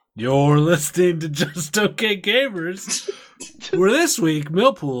You're listening to Just Okay Gamers, where this week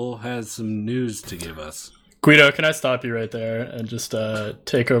Millpool has some news to give us. Guido, can I stop you right there and just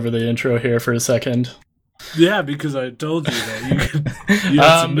take over the intro here for a second? Yeah, because I told you that you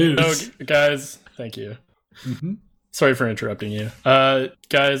had some news. No, guys, thank you. Mm-hmm. Sorry for interrupting you.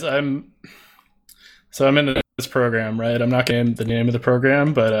 Guys, I'm in this program, right? I'm not going to name the name of the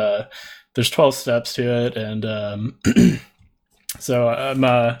program, but there's 12 steps to it, and so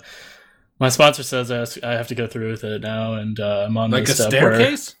my sponsor says I have to go through with it now, and I'm on like the a step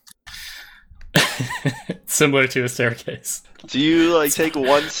staircase? similar to a staircase. Do you like take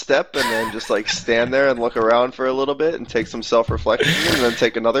one step and then just like stand there and look around for a little bit and take some self-reflection and then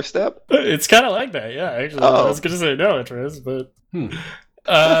take another step? It's kind of like that, yeah. Actually, I was gonna say no, it is, but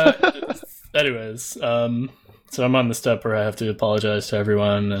anyways, so I'm on the step where I have to apologize to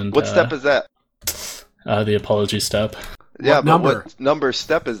everyone. And what step is that? The apology step. Yeah, what but number? what number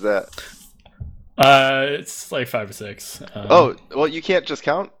step is that? It's like 5 or 6. Oh, well, you can't just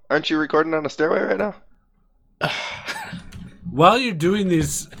count. Aren't you recording on a stairway right now? While you're doing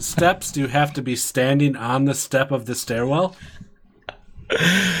these steps, do you have to be standing on the step of the stairwell?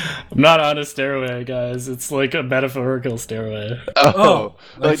 I'm not on a stairway, guys. It's like a metaphorical stairway. Oh,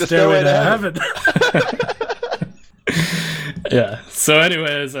 like the stairway to heaven. Yeah. So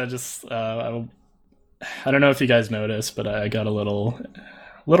anyways, I just I don't know if you guys noticed, but I got a little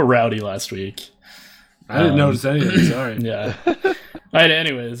rowdy last week. I didn't notice anything, sorry. Yeah.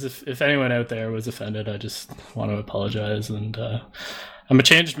 Anyways, if anyone out there was offended, I just want to apologize, and I'm a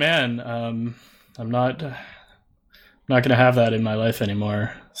changed man. I'm not going to have that in my life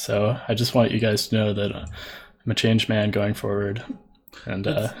anymore. So I just want you guys to know that I'm a changed man going forward. And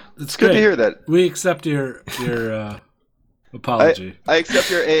It's Good to hear that. We accept your apology. I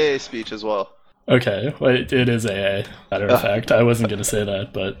accept your AA speech as well. okay, well, it is AA. Matter of fact, I wasn't going to say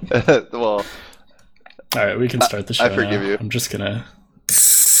that, but Well, all right, we can start the show. I forgive now. you. I'm just gonna.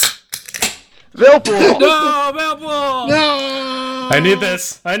 Millpool! No, Millpool! No! I need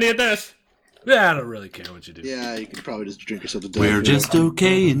this. Yeah, I don't really care what you do. Yeah, you can probably just drink yourself to death. We're just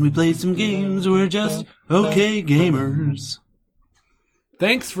okay and we play some games. We're just okay gamers.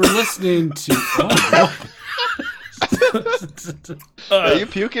 Thanks for listening to... Oh, Are you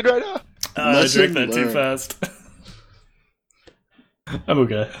puking right now? I drank that too learned. fast. I'm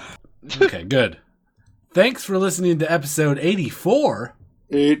okay. okay, good. Thanks for listening to episode 84.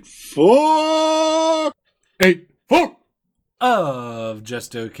 8-4! 84 of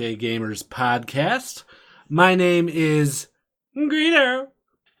Just Okay Gamers podcast. My name is Guido,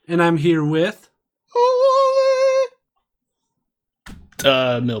 and I'm here with...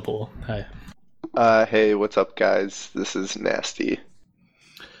 Millpool. Hi. Hey, what's up, guys? This is Nasty.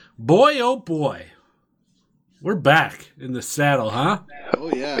 Boy, oh boy. We're back in the saddle, huh?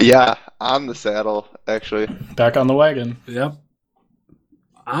 Oh, yeah. Yeah, on the saddle, actually. Back on the wagon. Yep.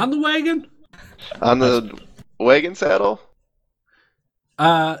 On the wagon? On the wagon saddle?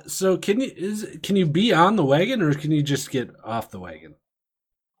 So can you be on the wagon, or can you just get off the wagon?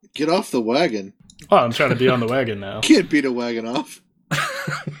 Get off the wagon. Oh, I'm trying to be on the wagon now. Can't beat a wagon off.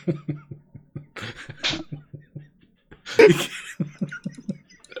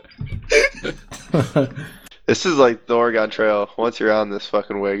 This is like the Oregon Trail. Once you're on this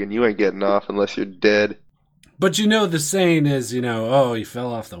fucking wagon, you ain't getting off unless you're dead. But the saying is, oh, he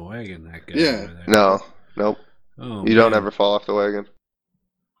fell off the wagon, that guy. Yeah. over there. No, nope. Oh, You don't man. ever fall off the wagon.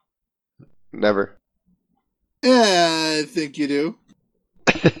 Never. Yeah, I think you do.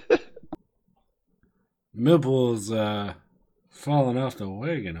 Millpool's falling off the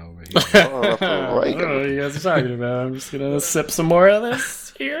wagon over here. Falling off the I don't know what wagon. you guys are talking about. I'm just gonna sip some more of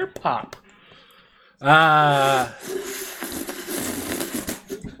this here pop. You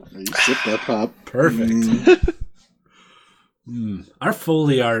sip that pop. Perfect. Our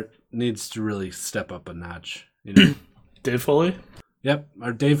Foley art needs to really step up a notch. Dave Foley? Yep,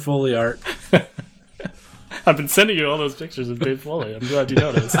 our Dave Foley art. I've been sending you all those pictures of Dave Foley. I'm glad you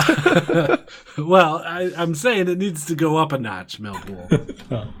noticed. Well, I'm saying it needs to go up a notch, Millpool.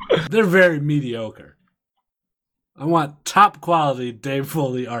 Oh. They're very mediocre. I want top quality Dave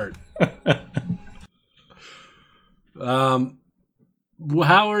Foley art. How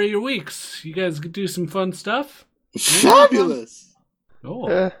are your weeks? You guys do some fun stuff? Fabulous. Oh,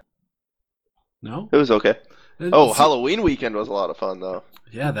 Eh, no? it was okay. Oh, It's- Halloween weekend was a lot of fun, though.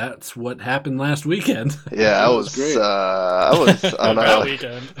 Yeah, that's what happened last weekend. Yeah, That was great. I was on that a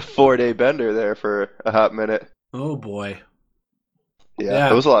weekend. 4-day bender there for a hot minute. Oh boy. Yeah,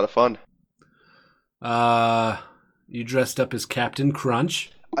 Yeah. it was a lot of fun. You dressed up as Captain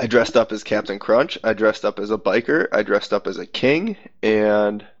Crunch. I dressed up as Captain Crunch. I dressed up as a biker. I dressed up as a king,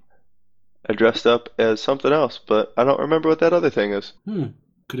 and I dressed up as something else, but I don't remember what that other thing is.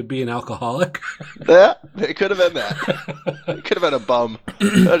 Could it be an alcoholic? Yeah, it could have been that. It could have been a bum.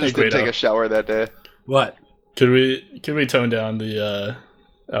 I just didn't take a shower that day. What? Could we tone down the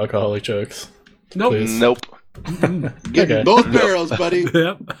alcoholic jokes? Nope. Please? Nope. Getting Okay. both barrels, buddy.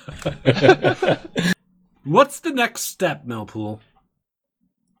 Yep. What's the next step, Millpool?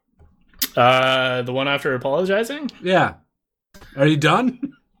 The one after apologizing? Yeah. Are you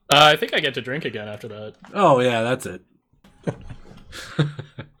done? I think I get to drink again after that. Oh, yeah, that's it.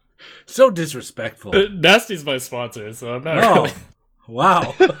 So disrespectful. Nasty's my sponsor, so I'm not Oh, really...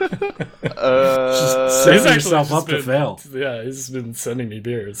 wow. Uh, Setting actually yourself just up to fail. Yeah, he's been sending me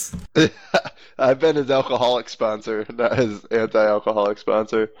beers. I've been his alcoholic sponsor, not his anti-alcoholic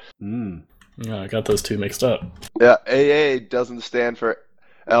sponsor. Mm. Yeah, I got those two mixed up. Yeah, AA doesn't stand for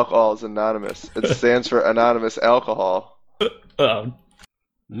Alcohol Anonymous. It stands for Anonymous Alcohol. Um,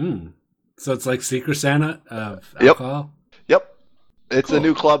 Mm. So it's like Secret Santa of Yep. alcohol? Yep. It's Cool. a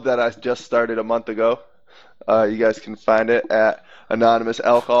new club that I just started a month ago. You guys can find it at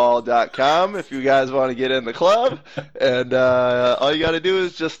anonymousalcohol.com if you guys want to get in the club. And all you got to do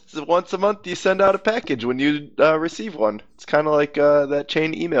is just once a month you send out a package when you receive one. It's kind of like that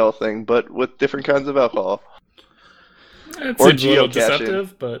chain email thing, but with different kinds of alcohol. it Or seems a little geocaching.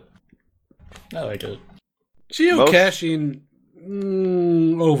 deceptive, but I like it. Geocaching,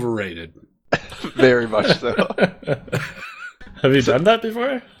 overrated. Very much so. Have you done that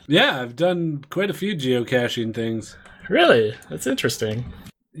before? Yeah, I've done quite a few geocaching things. Really? That's interesting.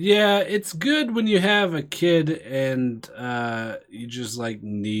 Yeah, it's good when you have a kid and you just like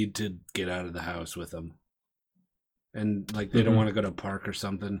need to get out of the house with them, and like they don't Mhm. want to go to a park or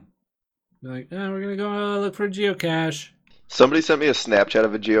something. They're like, oh, we're gonna go look for a geocache. Somebody sent me a Snapchat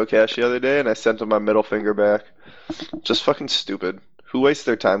of a geocache the other day, and I sent them my middle finger back. Just fucking stupid. Who wastes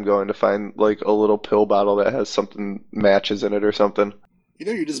their time going to find like a little pill bottle that has something matches in it or something? You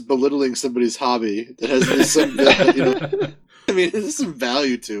know, you're just belittling somebody's hobby that has some, you know, I mean, there's some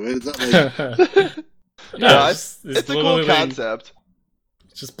value to it. It's not like, No, it's it's a cool concept.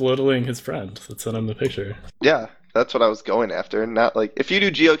 Just belittling his friend that sent him the picture. Yeah, that's what I was going after. Not like if you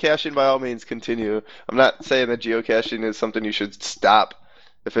do geocaching, by all means, continue. I'm not saying that geocaching is something you should stop.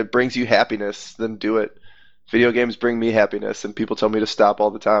 If it brings you happiness, then do it. Video games bring me happiness, and people tell me to stop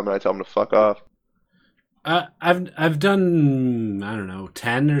all the time, and I tell them to fuck off. I've done, I don't know,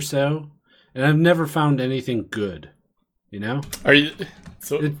 10 or so, and I've never found anything good. You know, Are you?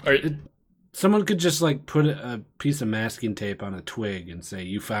 So someone could just like put a piece of masking tape on a twig and say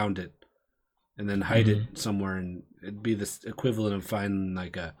you found it, and then hide it somewhere, and it'd be the equivalent of finding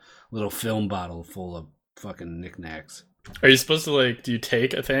like a little film bottle full of fucking knickknacks. Are you supposed to like? Do you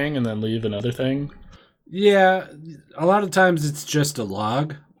take a thing and then leave another thing? Yeah, a lot of times it's just a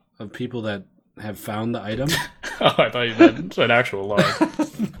log of people that have found the item. Oh, I thought you meant an actual log.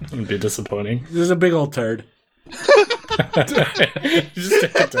 It'd be disappointing. There's a big old turd. You just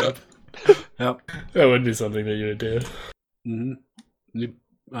take it up. Yep. That would be something that you would do. Mm-hmm. You,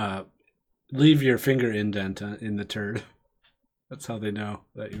 leave your finger indent in the turd. That's how they know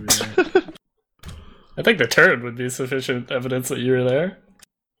that you were there. I think the turd would be sufficient evidence that you were there.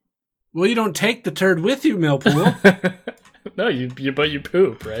 Well, you don't take the turd with you, Millpool. No, but you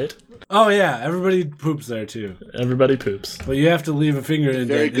poop, right? Oh yeah, everybody poops there too. Everybody poops. But you have to leave a finger very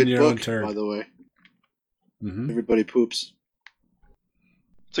indent in good your own book, turd. by the way. Mm-hmm. Everybody poops.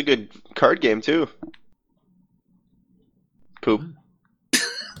 It's a good card game too. Poop.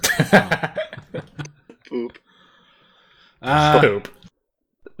 Poop. Poop.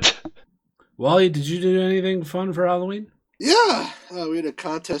 Wally, did you do anything fun for Halloween? Yeah, we had a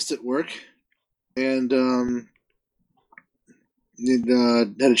contest at work, and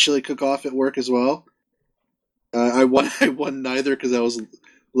had a chili cook-off at work as well. I won neither because I was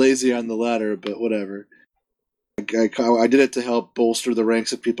lazy on the ladder, but whatever. I did it to help bolster the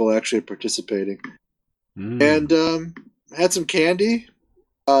ranks of people actually participating, and had some candy.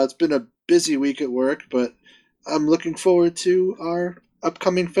 It's been a busy week at work, but I'm looking forward to our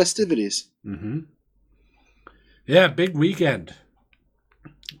upcoming festivities. Mm-hmm. Yeah, big weekend.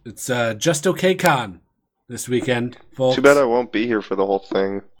 It's Just Okay Con this weekend, folks. Too bad I won't be here for the whole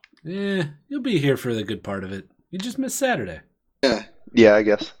thing. You'll be here for the good part of it. You just missed Saturday. Yeah. Yeah, I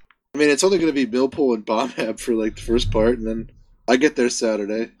guess. I mean, it's only going to be Millpool and Bombhab for like the first part, and then I get there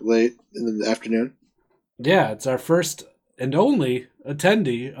Saturday late in the afternoon. Yeah, it's our first and only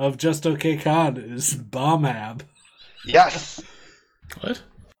attendee of Just Okay Con is Bombhab. Yes. What?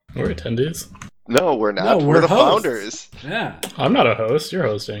 We're attendees. No, we're not. No, we're we're the hosts. founders. Yeah. I'm not a host. You're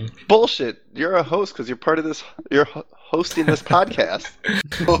hosting. Bullshit. You're a host because you're part of this. You're hosting this podcast.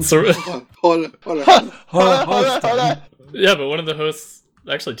 So, Hold on. Hold on, hold on. yeah, but one of the hosts,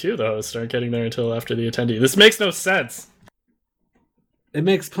 actually two of the hosts, aren't getting there until after the attendee. This makes no sense. It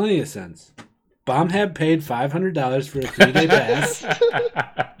makes plenty of sense. Bombhab paid $500 for a 3-day pass.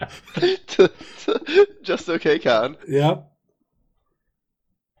 Just okay, Con. Yep.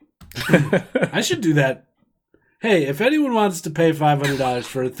 I should do that. Hey, if anyone wants to pay $500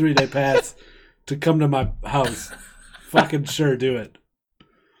 for a 3-day pass to come to my house, fucking sure do it.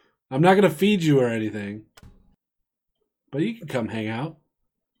 I'm not going to feed you or anything. But you can come hang out.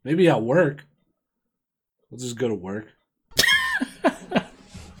 Maybe I'll work. We'll just go to work.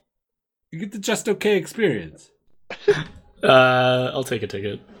 You get the Just Okay experience. I'll take a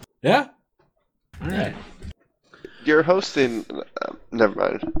ticket. Yeah? All right. You're hosting. Never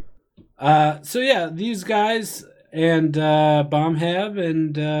mind. So yeah, these guys and Bombhab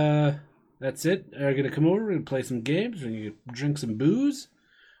and that's it are gonna come over and play some games. We're gonna drink some booze,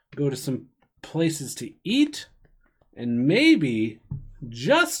 go to some places to eat, and maybe,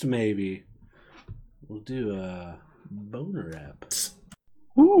 just maybe, we'll do a boner app.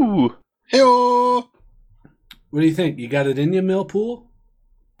 Ooh. Hey-o! What do you think? You got it in you, Millpool?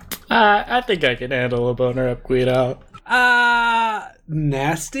 I think I can handle a boner up Guido.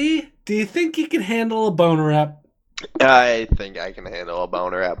 Nasty? Do you think you can handle a boner app? I think I can handle a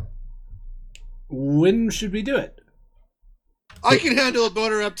boner app. When should we do it? I can handle a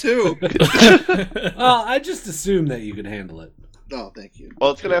boner up too. Well, I just assumed that you could handle it. No, thank you.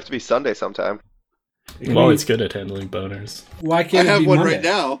 Well, it's gonna have to be Sunday sometime. I'm always good at handling boners. Why I can't it have be one Monday? right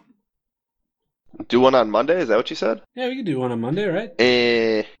now. Do one on Monday? Is that what you said? Yeah, we can do one on Monday, right?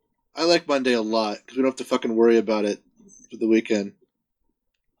 I like Monday a lot because we don't have to fucking worry about it for the weekend.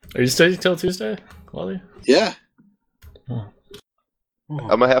 Are you staying till Tuesday, Wally? Yeah. Oh.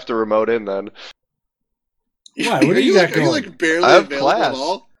 I'm gonna have to remote in then. Why? What do you got Are you going? like barely I have available at class.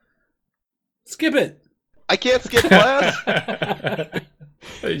 all? Skip it. I can't skip class.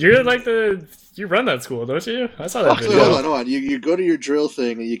 You're like you run that school, don't you? I saw that Fuck So video. hold on. You go to your drill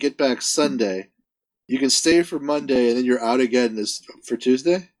thing and you get back Sunday. You can stay for Monday and then you're out again for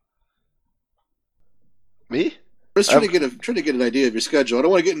Tuesday. Me? I'm just trying to get an idea of your schedule. I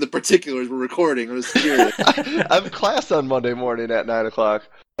don't want to get into particulars. We're recording. I'm just curious. I have class on Monday morning at 9:00.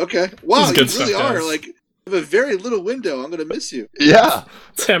 Okay. Wow, you This is good really stuff, are guys. like you have a very little window. I'm gonna miss you. Yeah.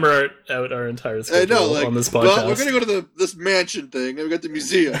 Let's hammer out our entire I schedule know. Like, on this podcast. well, we're gonna go to this mansion thing, and we got the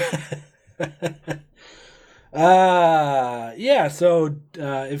museum. Yeah, so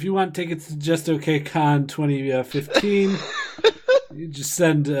if you want tickets to Just Okay Con 2015, you just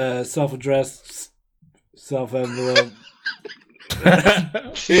send self-addressed, self-envelope You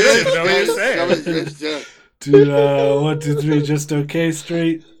don't even know what you're saying. Yeah. to 123 Just Okay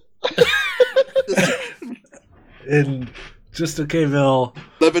Street in Just Okayville,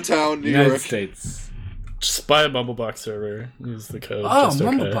 Levittown, New United York. States. Just buy a Mumblebox server. Use the code. Oh, just okay.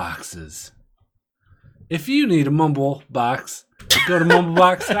 Mumble Boxes. If you need a Mumble Box, go to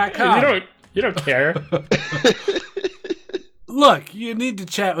mumblebox.com. You don't care. Look, you need to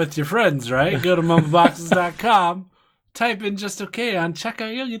chat with your friends, right? Go to mumbleboxes.com, type in Just Okay on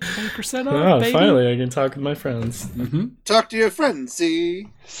checkout, you'll get 20% off, Oh, baby. finally, I can talk with my friends. Mm-hmm. Talk to your friends. See.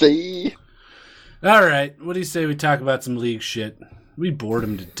 See? All right, what do you say we talk about some league shit? We bored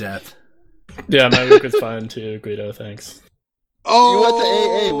him to death. Yeah, my week was fine too, Guido. Thanks. Oh, You went to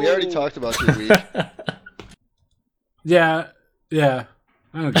AA. We already talked about your week. Yeah. I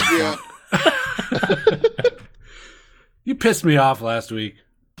don't give a Yeah. fuck. You pissed me off last week.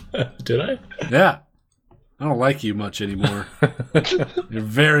 Did I? Yeah. I don't like you much anymore. You're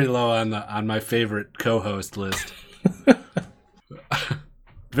very low on my favorite co-host list.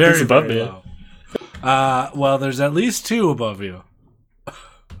 Very, Who's above very me? low. Well, there's at least 2 above you.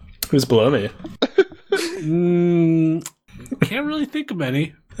 Who's below me? Can't really think of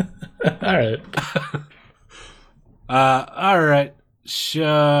any. All right. All right.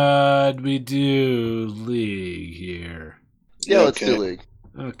 Should we do league here? Yeah, let's Okay. do league.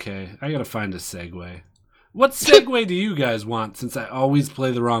 Okay, I gotta find a segue. What segue do you guys want, since I always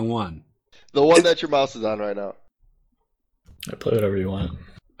play the wrong one? The one that your mouse is on right now. I play whatever you want.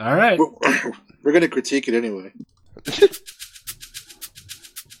 All right. We're gonna critique it anyway.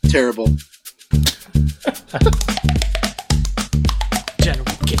 Terrible. General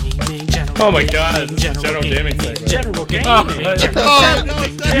gaming, general Oh my gaming, god, this is General Gaming segment. General gaming, Oh, general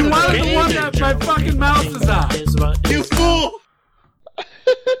you wanted the one that my fucking mouse is on. is what You fool!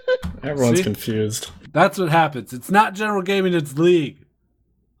 Everyone's See? confused. That's what happens. It's not general gaming, it's league.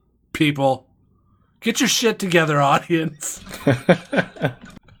 People. Get your shit together, audience.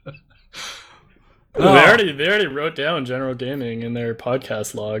 They already wrote down General Gaming in their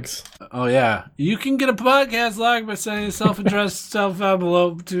podcast logs. Oh, yeah. You can get a podcast log by sending a self-addressed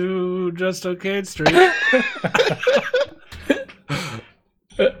self-envelope to Just OK Street.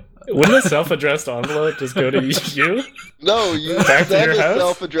 Wouldn't a self-addressed envelope just go to you? No, you Back to send your a house?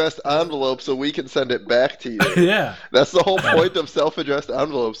 self-addressed envelope so we can send it back to you. Yeah. That's the whole point of self-addressed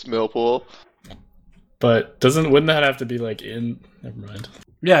envelopes, Millpool. But wouldn't that have to be like in? Never mind.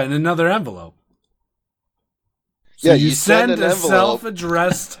 Yeah, in another envelope. So Yeah, you you send an a envelope.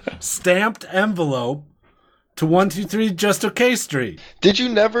 self-addressed stamped envelope to 123 Just OK Street. Did you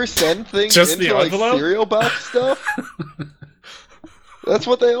never send things Just into the like envelope? cereal box stuff? That's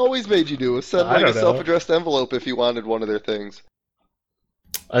what they always made you do, was send I like a don't know. self-addressed envelope if you wanted one of their things.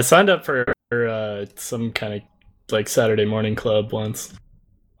 I signed up for some kind of like Saturday morning club once.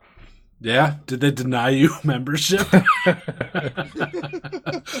 Yeah? Did they deny you membership? No,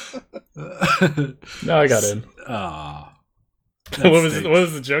 I got in. Aw. What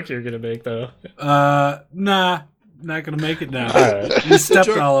was the joke you were gonna make though? Nah, not gonna make it now. Alright. You stepped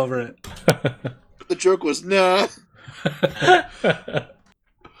Joke. all over it. The joke was, nah.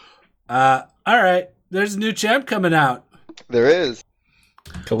 Alright. There's a new champ coming out. There is.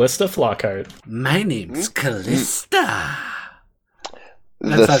 Callista Flockhart. My name's Callista.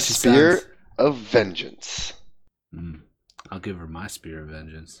 That's The how she Spear sounds. of Vengeance. I'll give her my spear of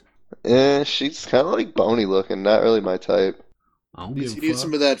vengeance. She's kind of like bony looking, not really my type. I don't You give a need fuck.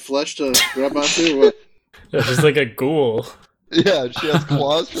 some of that flesh to grab onto? What? Yeah, she's like a ghoul. Yeah, she has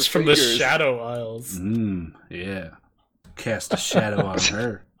claws for It's from the fingers. Shadow Isles. Yeah. Cast a shadow on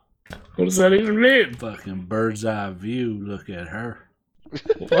her. What does that even mean? Fucking bird's eye view. Look at her.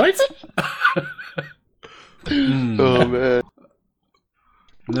 What? Oh man,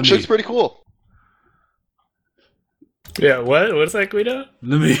 Let she me, looks pretty cool. Yeah, what? What's that, Guido?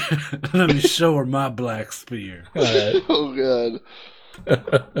 let me let me show her my black spear. Alright. Oh god.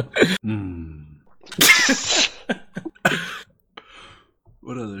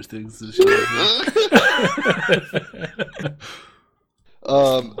 What other things does she have?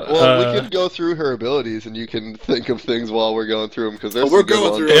 Well, we can go through her abilities, and you can think of things while we're going through them because there's Oh, we're some good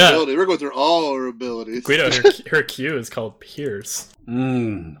going ones. through Yeah. our ability. We're going through all our abilities. Guido, her Q is called Pierce.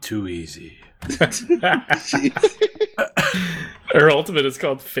 Too easy. Her ultimate is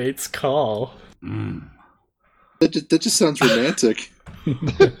called Fate's Call. That just sounds romantic.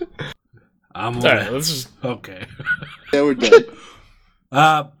 I'm on Alright, it. let's just... Okay. Yeah, we're done.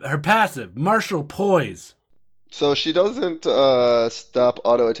 Her passive, martial poise. So she doesn't stop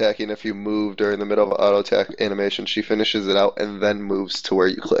auto attacking if you move during the middle of auto attack animation. She finishes it out and then moves to where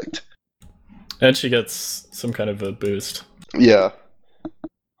you clicked. And she gets some kind of a boost. Yeah,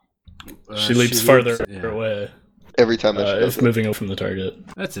 She leaps farther yeah. away every time that she does if it. moving away from the target.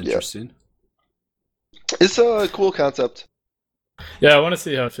 That's interesting. It's a cool concept. Yeah, I want to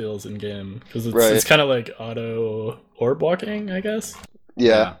see how it feels in game because Right. it's kind of like auto orb walking, I guess.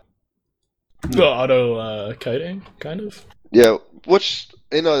 Yeah, Well, auto kiting, kind of. yeah. Which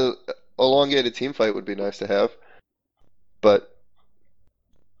in a elongated team fight would be nice to have, but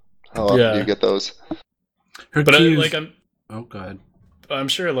how often Yeah. do you get those? Her But cues... I'm Oh, go ahead. I'm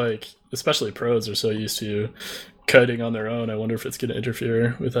sure like especially pros are so used to kiting on their own. I wonder if it's going to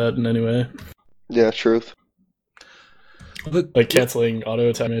interfere with that in any way, Yeah, truth. like canceling auto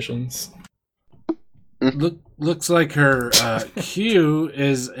attack missions. Looks like her Q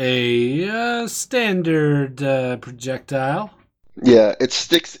is a standard projectile. Yeah, it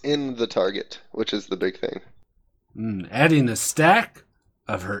sticks in the target, which is the big thing. Adding a stack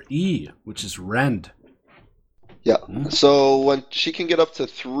of her E, which is rend. Yeah. So when she can get up to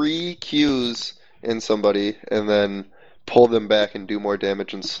 3 Qs in somebody and then pull them back and do more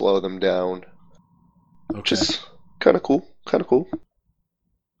damage and slow them down, which Okay. is kind of cool. Kind of cool.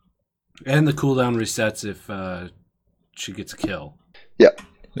 And the cooldown resets if she gets a kill. Yeah,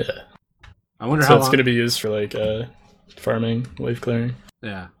 I wonder so how it's long... going to be used for like farming, wave clearing.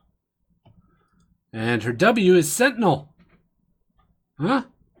 Yeah. And her W is Sentinel. Huh?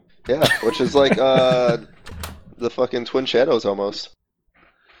 Yeah, which is like the fucking Twin Shadows almost.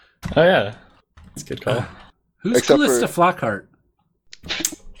 Oh yeah, that's a good call. Who's Except Callista for- Flockhart?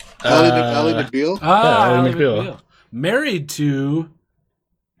 Ally McBeal? Ah, Ally Ally McBeal. McBeal. Married to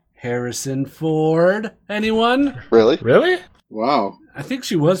Harrison Ford. Anyone? Really? Really? Wow. I think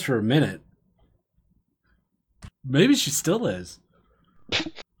she was for a minute. Maybe she still is.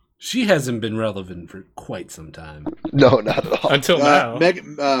 She hasn't been relevant for quite some time. No, not at all. Until now.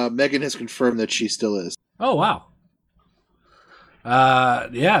 Megan has confirmed that she still is. Oh, wow.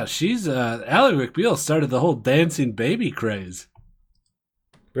 Yeah, she's Ally McBeal started the whole dancing baby craze.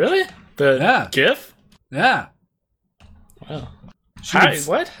 Really? The Yeah. GIF? Yeah. Wow. She How? would,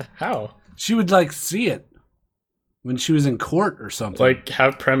 What? How? she would like see it when she was in court or something. Like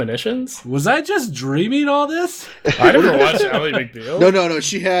have premonitions? was I just dreaming all this? I never watched Ally McBeal.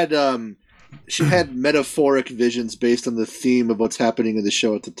 No. She had metaphoric visions based on the theme of what's happening in the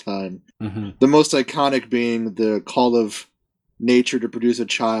show at the time. Mm-hmm. The most iconic being the call of nature to produce a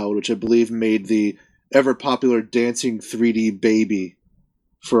child, which I believe made the ever popular dancing 3D baby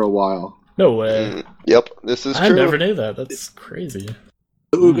for a while. No way. Yep, this is I true. never knew that. That's crazy.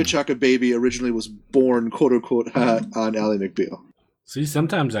 The Ooga Chaka baby originally was born, quote unquote, on Ally McBeal. See,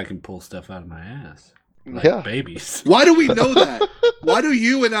 sometimes I can pull stuff out of my ass. Like Yeah. babies. Why do we know that? Why do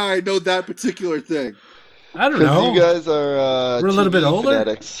you and I know that particular thing? I don't Because know. you guys are We're a little bit TV older?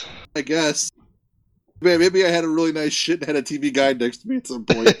 fanatics. I guess. Man, maybe I had a really nice shit and had a TV guide next to me at some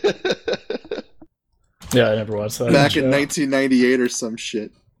point. Yeah, I never watched that. Back show. in 1998 or some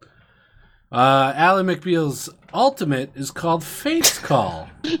shit. Ally McBeal's ultimate is called Fate's Call.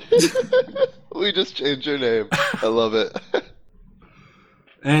 We just changed your name. I love it.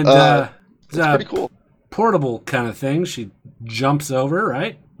 And It's pretty cool. portable kind of thing. She jumps over,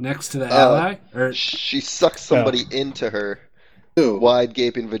 right? Next to the ally. Or She sucks somebody into her Ew. wide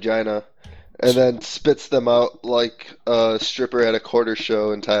gaping vagina and then spits them out like a stripper at a quarter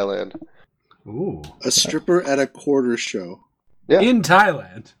show in Thailand. ooh. A stripper at a quarter show Yeah. In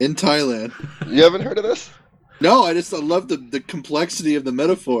Thailand. in Thailand. You haven't heard of this? No, I love the complexity of the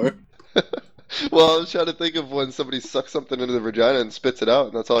metaphor. Well, I was trying to think of when somebody sucks something into their vagina and spits it out,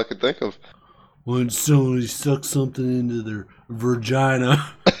 and that's all I could think of. When somebody sucks something into their vagina.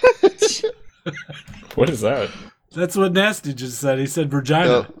 What is that? That's what Nasty just said. He said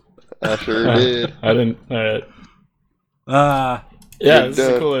vagina. Oh, I sure did. I didn't. All right. Uh, Yeah, Good it's the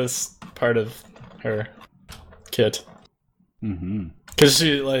done. coolest part of her kit. mm-hmm. Because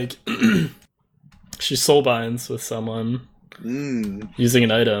she, she soul binds with someone using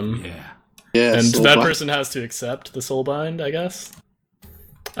an item. Yeah. Yeah, And soul that bind. person has to accept the soul bind, I guess.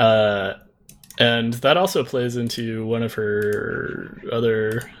 And that also plays into one of her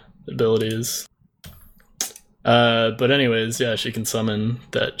other abilities. But anyways, yeah, she can summon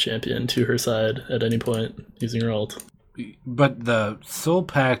that champion to her side at any point using her ult. But the Soul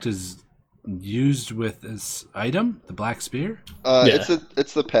Pact is used with this item, the Black Spear? Yeah.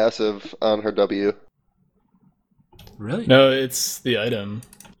 It's the passive on her W. Really? No, it's the item.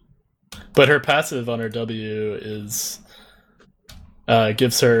 But her passive on her W is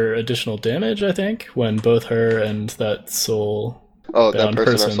gives her additional damage, I think, when both her and that soul Oh, that bound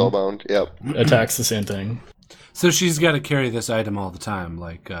person are soulbound. Yep. attacks the same thing. So she's got to carry this item all the time,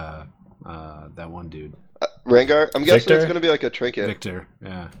 like that one dude, Rengar? I'm guessing Victor? it's going to be like a trinket. Victor.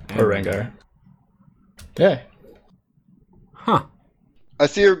 Yeah. Or Rengar. Yeah. Huh. I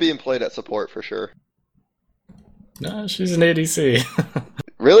see her being played at support for sure. No, she's an ADC.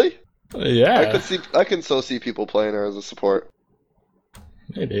 Really? Yeah, I can so see people playing her as a support.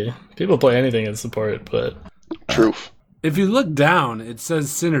 maybe. People play anything in support, but Truth. If you look down, it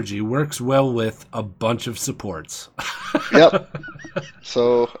says synergy works well with a bunch of supports. Yep.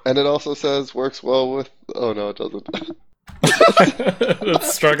 So, and it also says works well with. Oh no, it doesn't. it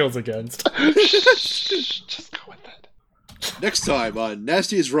struggles against. Just go with it. Next time on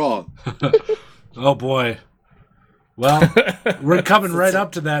Nasty is Wrong. Oh boy. Well, we're coming right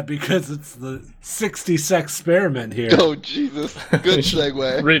up to that because it's the 60 sex experiment here. Oh Jesus! Good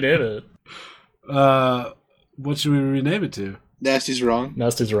segue. Rename it. What should we rename it to? Nasty's Wrong.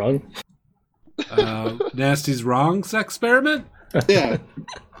 Nasty's wrong. Nasty's Wrong Sex Experiment? Yeah.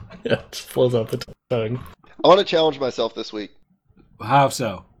 Yeah, just flows off the tongue. I want to challenge myself this week. How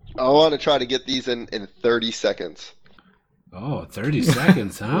so? I want to try to get these in 30 seconds. Oh, 30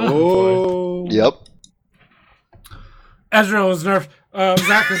 seconds, huh? Oh. Yep. Ezreal was nerfed.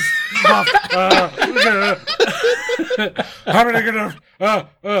 Zach was buffed. How many get nerfed?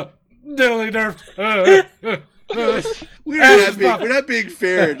 Diddly nerfed. We're not being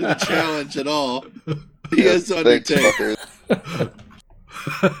fair to the challenge at all. He has to Thanks, undertake. fuckers.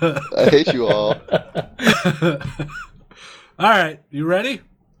 I hate you all. All right, you ready?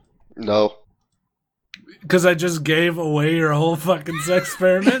 No. Because I just gave away your whole fucking sex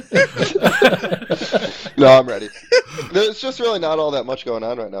experiment? No, I'm ready. There's just really not all that much going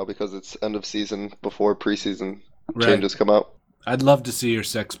on right now because it's end of season before preseason changes come out. I'd love to see your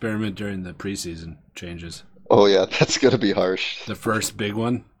sex experiment during the preseason changes. Oh yeah, that's gonna be harsh. The first big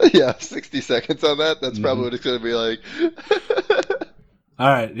one. Yeah, 60 seconds on that. That's probably what it's gonna be like. All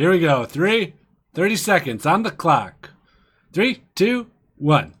right, here we go. 30 seconds on the clock. 3, 2,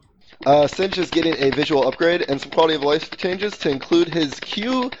 1. Singe is getting a visual upgrade and some quality of life changes to include his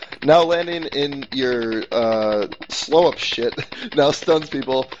Q now landing in your slow up shit. Now stuns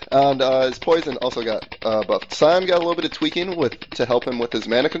people, and his poison also got buffed. Sion got a little bit of tweaking to help him with his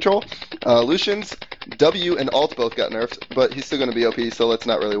mana control. Lucian's W and Alt both got nerfed, but he's still going to be OP, so let's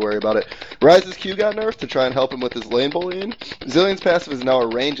not really worry about it. Ryze's Q got nerfed to try and help him with his lane bullying. Zillion's passive is now a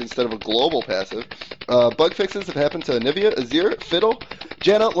range instead of a global passive. Bug fixes have happened to Anivia, Azir, Fiddle,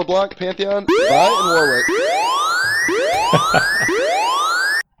 Janna, LeBlanc, Pantheon, Vi, and Warwick.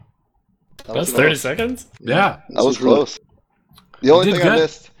 That's 30 seconds? Yeah. That was close. The only did thing I good.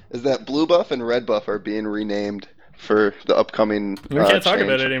 missed is that blue buff and red buff are being renamed for the upcoming We can't talk change.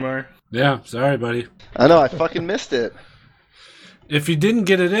 about it anymore. Yeah, sorry, buddy. I know, I fucking missed it. If you didn't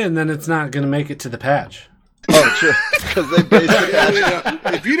get it in, then it's not going to make it to the patch. Oh, true. Because they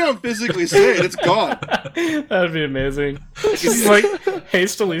basically If you don't physically say it, it's gone. That'd be amazing. Just like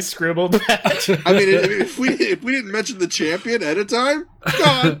hastily scribbled patch. I mean, if we didn't mention the champion at a time,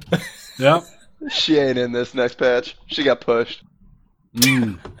 gone. Yep. she ain't in this next patch. She got pushed.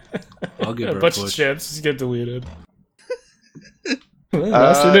 I'll give A her a bunch of push. champs just get deleted.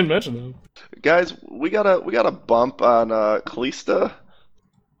 Master didn't mention them. Guys, we got a bump on Kalista.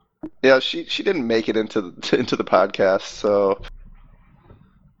 Yeah, she didn't make it into the podcast, so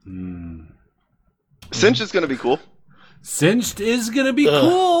Singe is gonna be cool. Singed is going to be Ugh.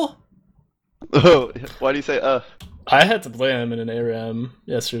 cool. Oh, why do you say I had to play him in an ARAM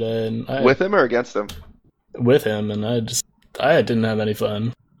yesterday, and with him or against him? with him, and I didn't have any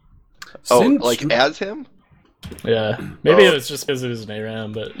fun. Oh, Singed- like as him? Yeah, maybe it was just because it was an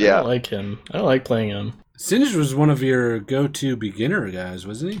ARAM, but I Yeah. don't like him. I don't like playing him. Singed was one of your go-to beginner guys,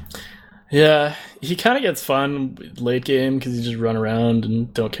 wasn't he? Yeah, he kind of gets fun late game because you just run around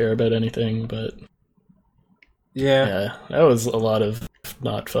and don't care about anything. But Yeah. yeah, that was a lot of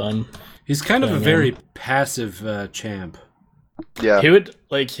not fun. He's kind of Yeah, a man. very passive champ. Yeah. He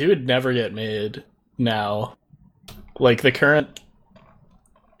would never get made now. Like the current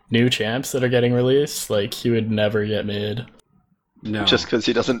new champs that are getting released, like he would never get made. No. Just because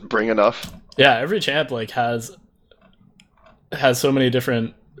he doesn't bring enough. Yeah, every champ like has so many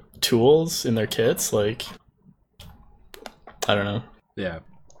different tools in their kits. Like I don't know. Yeah.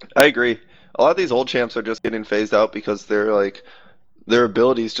 I agree. A lot of these old champs are just getting phased out because their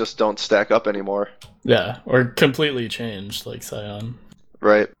abilities just don't stack up anymore. Yeah, or completely changed like Sion.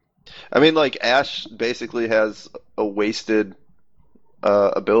 Right. I mean, like Ashe basically has a wasted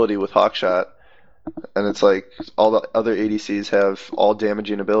ability with Hawkshot, and it's like all the other ADCs have all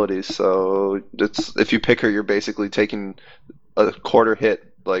damaging abilities. So it's if you pick her, you're basically taking a quarter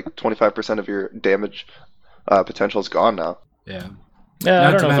hit. Like 25% of your damage potential is gone now. Yeah. Yeah,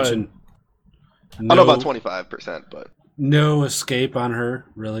 I Not don't to know mention, I don't know about 25%, but no escape on her,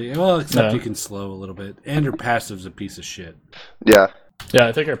 really. Well, except No. you can slow a little bit. And her passive's a piece of shit. yeah. Yeah,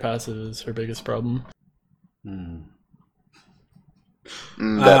 I think her passive is her biggest problem. That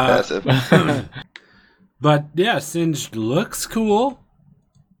passive. But yeah, Singed looks cool.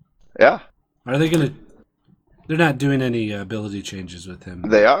 Yeah, Are they going to... They're not doing any ability changes with him.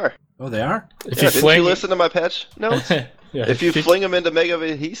 they are. Oh, they are? If Yeah, you didn't fling, you listen to my patch notes? yeah, If you fling them into Mega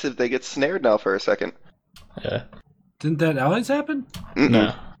Adhesive, they get snared now for a second. yeah, Didn't that always happen?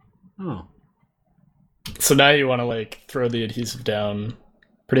 no. Oh. So now you want to like throw the adhesive down,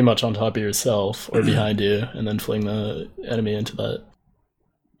 pretty much on top of yourself or behind you, and then fling the enemy into that.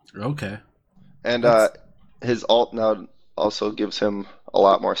 Okay. And his ult now also gives him a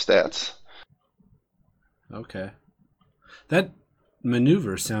lot more stats. Okay. That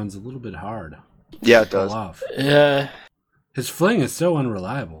maneuver sounds a little bit hard. Yeah, it to pull does. off. Yeah, His fling is so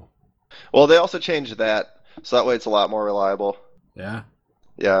unreliable. Well, they also changed that, so that way it's a lot more reliable. Yeah.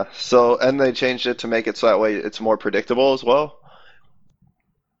 Yeah. So, and they changed it to make it so that way it's more predictable as well.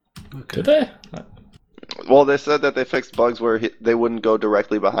 Okay. did they? Well, they said that they fixed bugs where they wouldn't go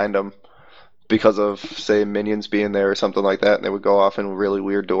directly behind him because of, say, minions being there or something like that, and they would go off in really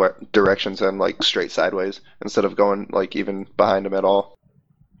weird directions and like straight sideways instead of going like even behind him at all.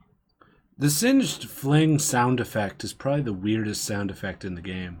 The Singed fling sound effect is probably the weirdest sound effect in the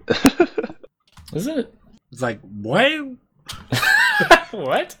game. Is it? It's like, wow,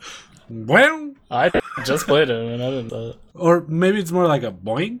 What? wow. I just played it and I didn't. Or maybe it's more like a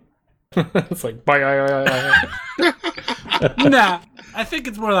boing. It's like bye. Nah, I think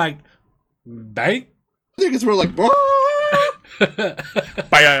it's more like bang. I think it's more like. Bye.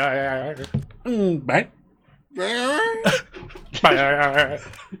 Bang.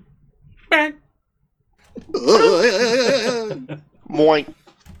 Bang. Moink.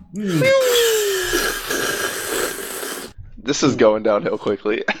 This is going downhill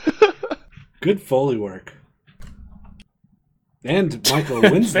quickly. Good Foley work. And Michael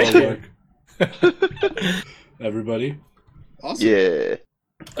Winslow Thank work. Everybody. Awesome. Yeah.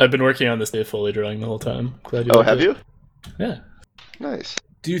 I've been working on this Dave Foley drawing the whole time. Glad you Oh, liked have it. you? Yeah. Nice.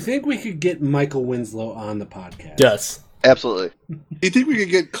 Do you think we could get Michael Winslow on the podcast? Yes. Absolutely. Do you think we could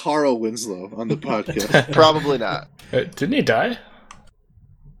get Carl Winslow on the podcast? Probably not. Didn't he die?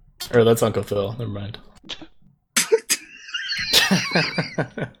 Or that's Uncle Phil. Never mind.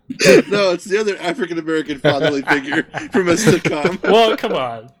 No, it's the other African American fatherly figure from a sitcom. Well, come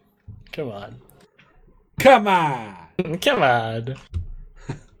on. Come on. Come on. Come on.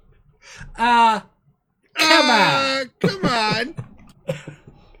 Come on. Come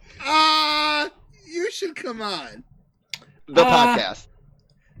on. You should come on. The podcast.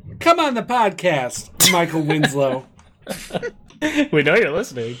 Come on the podcast, Michael Winslow. We know you're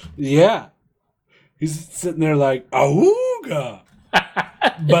listening. Yeah. He's sitting there like, ahooga.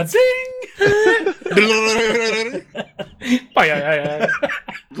 Buzzing.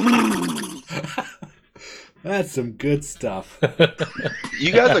 That's some good stuff.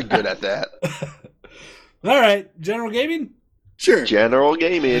 You guys are good at that. All right. General Gaming? Sure. General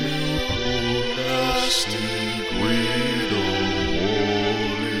Gaming.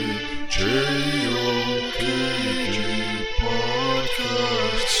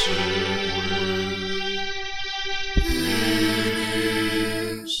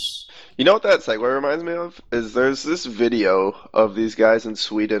 You know what that segue reminds me of? Is there's this video of these guys in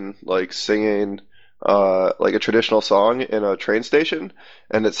Sweden like singing like a traditional song in a train station,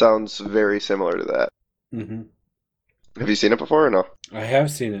 and it sounds very similar to that. Mm-hmm. Have you seen it before or no? I have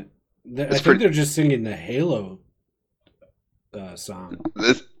seen it. I think pretty- they're just singing the Halo song.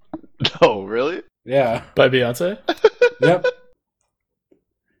 This... No, really? Yeah. By Beyonce? Yep.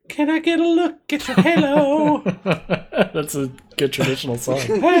 Can I get a look at your halo? That's a good traditional song.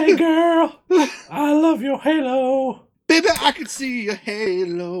 Hey, girl. I love your halo. Baby, I can see your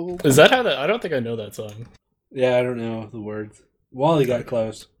halo. Is that how that? I don't think I know that song. Yeah, I don't know the words. Wally got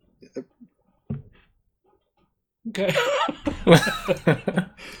close. Okay.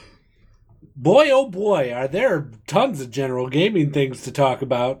 Boy, oh boy, are there tons of general gaming things to talk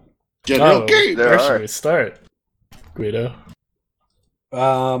about. General Oh, Game. There Where are. should we start? Guido?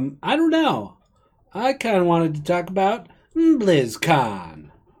 I don't know. I kind of wanted to talk about BlizzCon.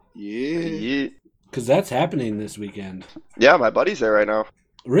 Yeah. Yeah. Because that's happening this weekend. Yeah, my buddy's there right now.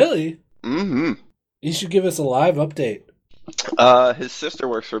 Really? Mm-hmm. You should give us a live update. His sister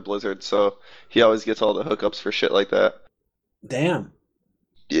works for Blizzard, so he always gets all the hookups for shit like that. Damn.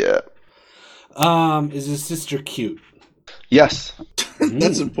 Yeah. Is his sister cute? Yes.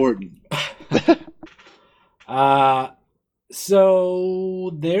 That's important.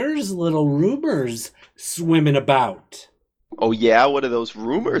 So there's little rumors swimming about. Oh yeah, what are those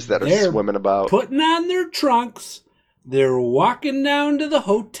rumors that are They're swimming about? Putting on their trunks, they're walking down to the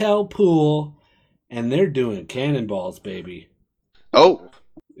hotel pool, and they're doing cannonballs, baby. Oh,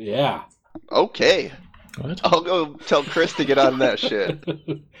 Yeah. okay. What? I'll go tell Chris to get on that shit.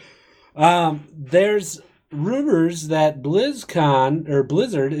 There's rumors that BlizzCon or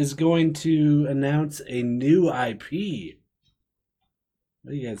Blizzard is going to announce a new IP.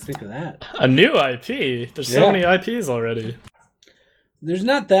 What do you guys think of that? A new IP? There's so Yeah. many IPs already. There's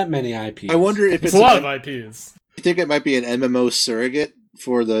not that many IPs. I wonder if It's it's a lot of IPs. You think it might be an MMO surrogate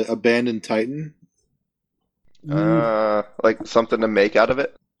for the Abandoned Titan? Like something to make out of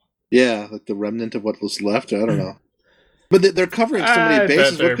it? Yeah, like the remnant of what was left. I don't know. But they're covering so I many bet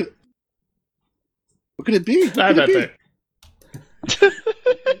bases. they're- What could it be? What I could bet it they're.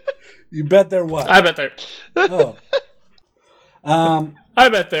 You bet they're what? I bet they're. Oh. I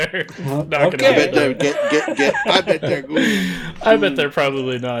bet they're Well, not be? okay. I bet gonna. they're get. I bet they're good. I bet they're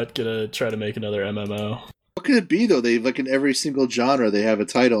probably not gonna try to make another MMO. What could it be though? They like in every single genre they have a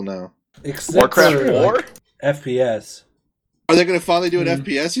title now. Except Warcraft for, 4? like, FPS. Are they going to finally do an Mhm.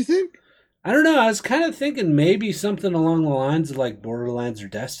 FPS? You think? I don't know. I was kind of thinking maybe something along the lines of like Borderlands or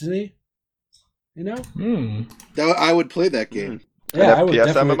Destiny. You know? Hmm. I would play that game. Yeah, An I would FPS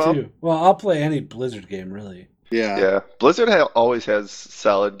definitely MMO? too. Well, I'll play any Blizzard game, really. Yeah, Yeah. Blizzard always has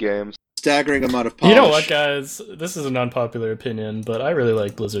solid games. staggering amount of polish. You know what, guys? This is an unpopular opinion, but I really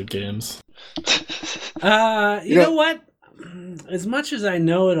like Blizzard games. You You know know- what? As much as I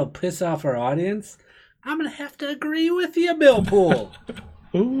know it'll piss off our audience, I'm gonna have to agree with you, Bill Pool.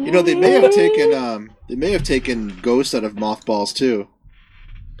 You know they may have taken Ghost out of Mothballs too.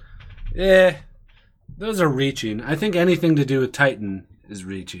 Yeah, those are reaching. I think anything to do with Titan is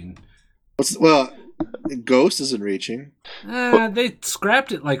reaching. Well, Ghost isn't reaching. They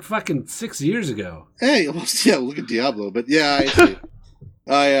scrapped it like fucking 6 years ago. Hey, well, yeah, look at Diablo. But yeah, I see.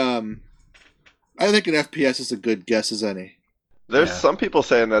 I think an FPS is a good guess as any. There's some people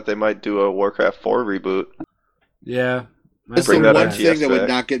saying that they might do a Warcraft 4 reboot. Yeah. That's Bring the that one RTS thing that would back.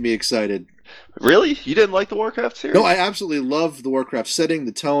 not get me excited. Really? You didn't like the Warcraft series? No, I absolutely love the Warcraft setting,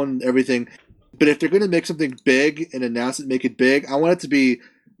 the tone, everything. But if they're going to make something big and announce it, make it big, I want it to be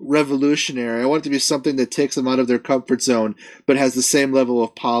revolutionary. I want it to be something that takes them out of their comfort zone, but has the same level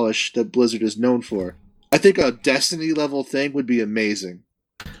of polish that Blizzard is known for. I think a Destiny level thing would be amazing.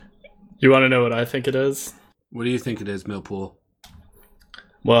 You want to know what I think it is? What do you think it is, Millpool?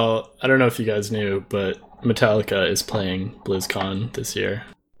 Well, I don't know if you guys knew, but Metallica is playing BlizzCon this year.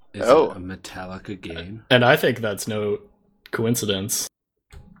 Is Oh. it a Metallica game? And I think that's no coincidence.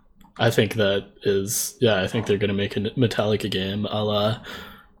 I think that is, I think they're going to make a Metallica game a la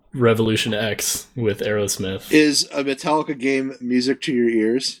Revolution X with Aerosmith. Is a Metallica game music to your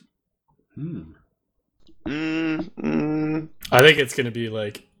ears? I think it's going to be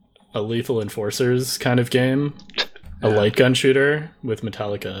like a Lethal Enforcers kind of game, a light gun shooter with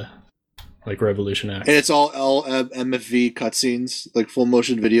Metallica, like Revolution X. And it's all MFV cutscenes, like full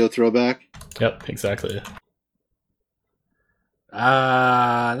motion video throwback. Yep, exactly.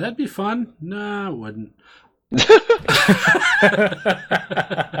 That'd be fun. No, it wouldn't.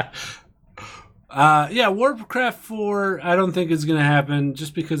 Yeah, Warcraft 4, I don't think is going to happen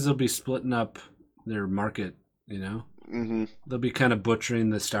just because they'll be splitting up their market, you know? Mm-hmm. They'll be kind of butchering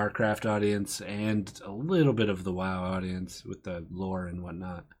the StarCraft audience and a little bit of the WoW audience with the lore and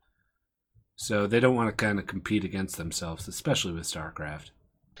whatnot. So they don't want to kind of compete against themselves, especially with StarCraft.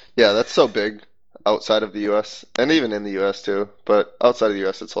 Yeah, that's so big outside of the U.S. and even in the U.S. too. But outside of the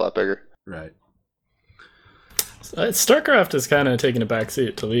U.S., it's a lot bigger. Right. StarCraft is kind of taking a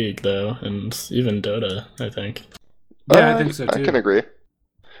backseat to League, though, and even Dota, I think. Yeah, I think so, too. I can agree.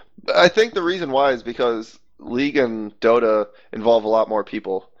 I think the reason why is because League and Dota involve a lot more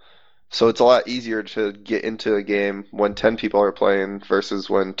people. So it's a lot easier to get into a game when 10 people are playing versus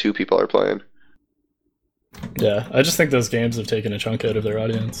when 2 people are playing. Yeah, I just think those games have taken a chunk out of their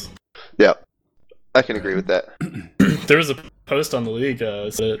audience. Yeah, I can agree with that. There was a post on the League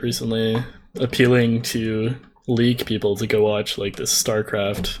recently appealing to League people to go watch like this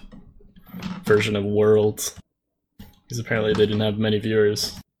StarCraft version of Worlds, because apparently they didn't have many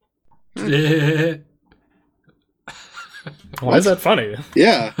viewers. Why is that funny?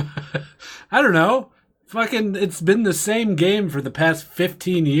 Yeah. I don't know. Fucking, it's been the same game for the past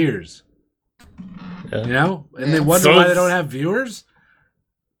 15 years. Yeah. You know? And they wonder So why they it's- don't have viewers?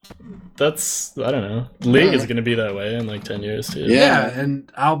 That's, I don't know. League is going to be that way in like 10 years too. Yeah. And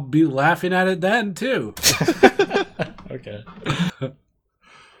I'll be laughing at it then, too. Okay.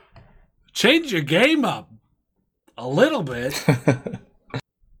 Change your game up a little bit.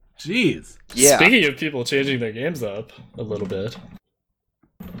 Jeez. Yeah. Speaking of people changing their games up a little bit,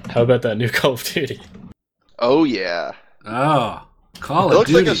 how about that new Call of Duty? Oh, yeah. Oh, Call It of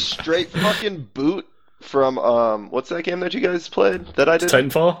looks Duty. like a straight fucking boot from, what's that game that you guys played that I did?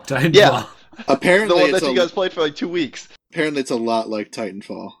 Titanfall? Titanfall. Yeah. The Apparently, one that you guys played for like 2 weeks. apparently it's a lot like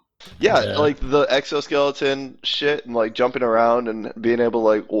Titanfall. Yeah, Yeah. like the exoskeleton shit and like jumping around and being able to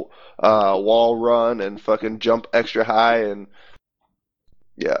like wall run and fucking jump extra high and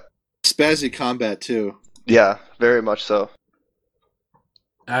yeah. Spazzy combat too. Yeah, very much so.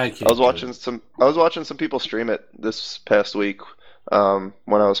 I I was watching some people stream it this past week when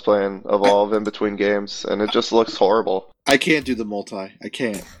I was playing Evolve in between games and it just looks horrible. I can't do the multi. I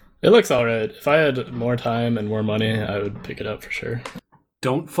can't. It looks alright. If I had more time and more money, I would pick it up for sure.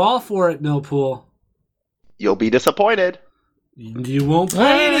 Don't fall for it, Millpool. You'll be disappointed. You won't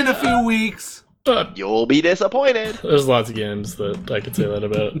play it in a few weeks. You'll be disappointed. There's lots of games that I could say that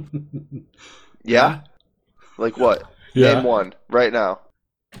about. Yeah? Like what? Yeah. Name one right now.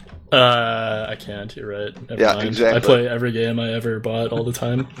 I can't. You're right. Never Yeah, mind. exactly. I play every game I ever bought all the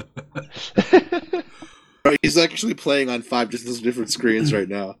time. Right, he's actually playing on 5 different screens right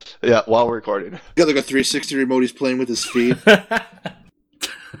now. Yeah, while recording. He's got like a 360 remote he's playing with his feet.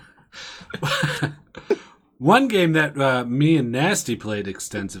 One game that me and Nasty played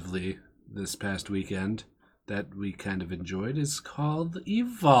extensively this past weekend that we kind of enjoyed is called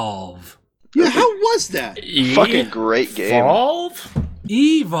Evolve. Yeah, how was that? Fucking great game. Evolve?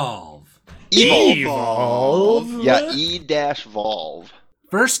 Evolve. Evolve? Yeah, E-Volve.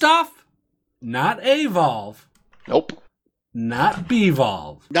 First off, not Evolve, Nope. not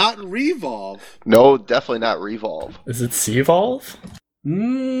Bevolve. Not Revolve. No, definitely not Revolve. Is it Seavolve?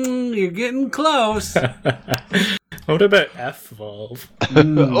 You're getting close. What about F-Volve?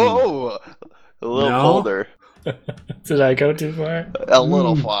 Oh, A little No. colder. Did I go too far? A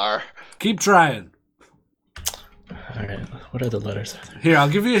little far. Keep trying. All right. What are the letters? Here, I'll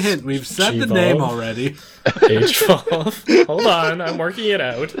give you a hint. We've said the G-Volve. name already. H-Volve. Hold on. I'm working it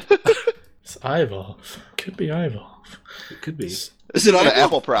out. It's I-Volve. Could be I-Volve. It could be. Is it An I?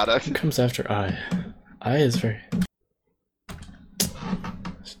 Apple product. What comes after I? I is very...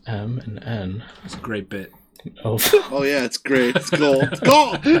 M and N. It's a great bit. Oh. Oh yeah, it's great. It's gold. It's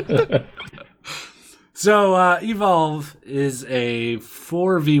gold. So, Evolve is a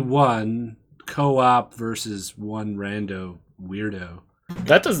 4v1 co-op versus one rando weirdo.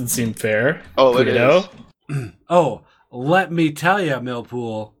 That doesn't seem fair. Oh, it Guido. is. Oh, let me tell you,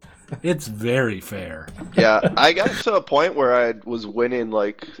 Millpool, it's very fair. Yeah, I got to a point where I was winning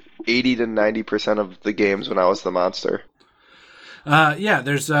like 80 to 90% of the games when I was the monster. Yeah,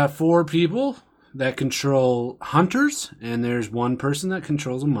 there's 4 people that control hunters, and there's one person that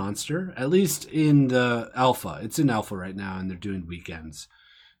controls a monster, at least in the alpha. It's in alpha right now, and they're doing weekends.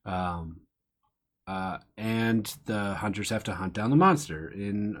 And the hunters have to hunt down the monster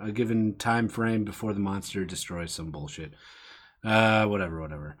in a given time frame before the monster destroys some bullshit.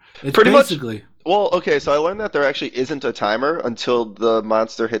 Whatever. It's Pretty much- basically... Well, okay, so I learned that there actually isn't a timer until the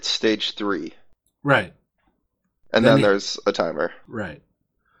monster hits stage 3. Right. And Then then the- there's a timer. Right.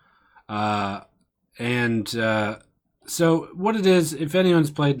 So what it is, if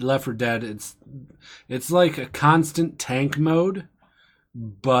anyone's played Left 4 Dead, it's like a constant tank mode,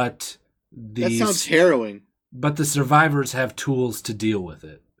 but That sounds harrowing. but the survivors have tools to deal with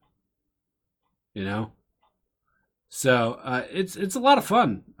it. You know? So it's a lot of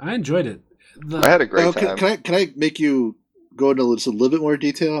fun. I enjoyed it. I had a great Can time. I make you go into just a little bit more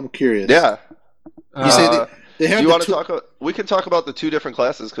detail? I'm curious. Yeah. You say they have Do you the want to tool- talk? We can talk about the 2 different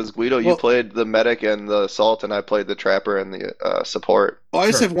classes because Guido, you Well- played the medic and the assault, and I played the trapper and the support. Oh, I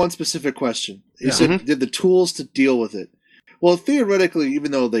just Sure. have one specific question. You Yeah. said did the tools to deal with it. Well, theoretically,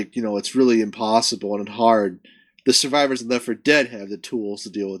 even though it's really impossible and hard, the survivors in Left 4 Dead have the tools to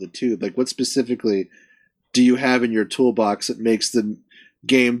deal with it too. Like, what specifically do you have in your toolbox that makes the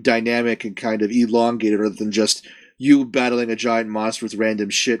game dynamic and kind of elongated, rather than just you battling a giant monster with random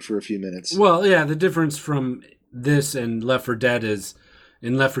shit for a few minutes? Well, yeah, the difference from this and Left 4 Dead is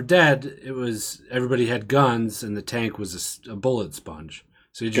in Left 4 Dead, it was everybody had guns and the tank was a bullet sponge.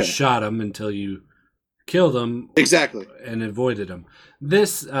 So you just Okay. shot them until you killed them Exactly. and avoided them.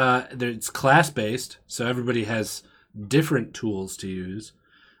 This, it's class-based, so everybody has different tools to use.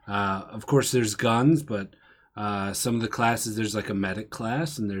 Of course, there's guns, but some of the classes, there's like a medic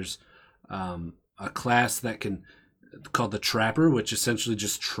class, and there's a class that called the Trapper, which essentially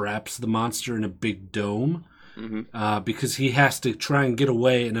just traps the monster in a big dome. Because he has to try and get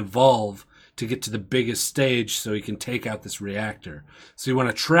away and evolve to get to the biggest stage so he can take out this reactor. So you want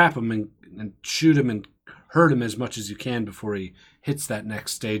to trap him and shoot him and hurt him as much as you can before he hits that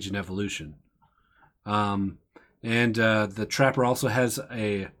next stage in evolution. The Trapper also has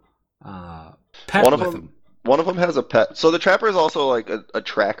a pet One of with them- him. One of them has a pet. So the trapper is also like a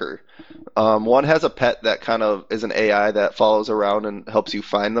tracker. One has a pet that kind of is an AI that follows around and helps you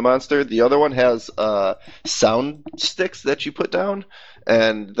find the monster. The other one has sound sticks that you put down,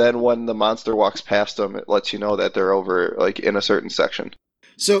 and then when the monster walks past them, it lets you know that they're over like in a certain section.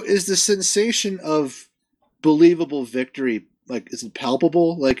 So is the sensation of believable victory, like, is it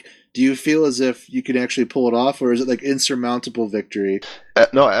palpable? Like, do you feel as if you can actually pull it off, or is it like insurmountable victory?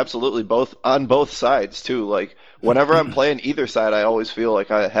 No, absolutely, both on both sides too. Like whenever I'm playing either side, I always feel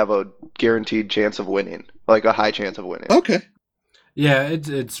like I have a guaranteed chance of winning, like a high chance of winning. Okay. Yeah,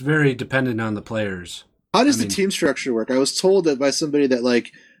 it's very dependent on the players. How does I mean- the team structure work? I was told that by somebody that,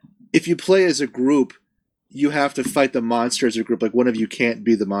 like, if you play as a group, you have to fight the monster as a group. Like, one of you can't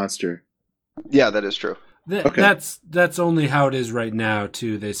be the monster. Yeah, that is true. Okay. That's only how it is right now,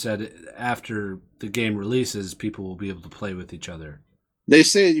 too. They said after the game releases, people will be able to play with each other. They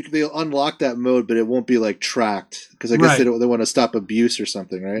say they'll unlock that mode, but it won't be, like, tracked. Because I guess Right. they want to stop abuse or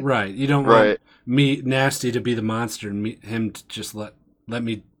something, right? Right. You don't Right. want me, Nasty, to be the monster and him to just let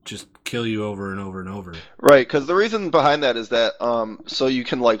me just kill you over and over and over. Right, because the reason behind that is that so you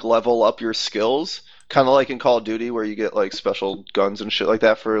can like level up your skills, kind of like in Call of Duty where you get like special guns and shit like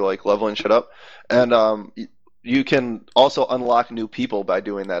that for like leveling shit up, and you can also unlock new people by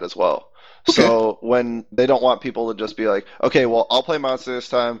doing that as well. Okay. So when they don't want people to just be like, okay, well, I'll play monster this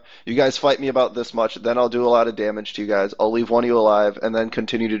time. You guys fight me about this much, then I'll do a lot of damage to you guys. I'll leave one of you alive, and then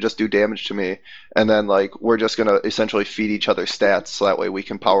continue to just do damage to me. And then like we're just gonna essentially feed each other stats, so that way we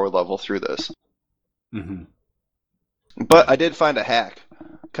can power level through this. Mm-hmm. But I did find a hack,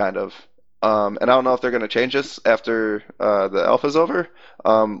 kind of. and I don't know if they're going to change this after the alpha's over.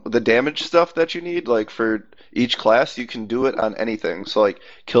 The damage stuff that you need, like for each class, you can do it on anything. So like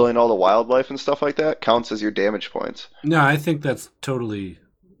killing all the wildlife and stuff like that counts as your damage points. No, I think that's totally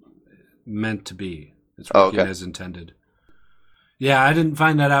meant to be. It's working as intended. Yeah, I didn't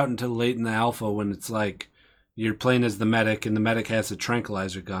find that out until late in the alpha when it's like you're playing as the medic and the medic has a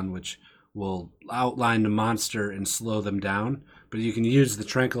tranquilizer gun which will outline the monster and slow them down. But you can use the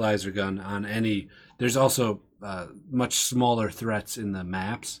tranquilizer gun on any... There's also much smaller threats in the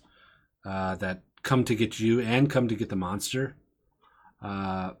maps that come to get you and come to get the monster.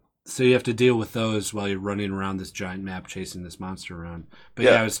 So you have to deal with those while you're running around this giant map chasing this monster around. But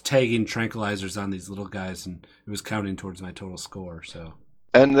yeah, I was tagging tranquilizers on these little guys, and it was counting towards my total score. So.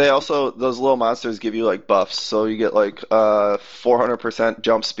 And they also, those little monsters give you like buffs. So you get like 400%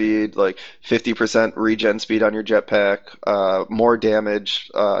 jump speed, like 50% regen speed on your jetpack, more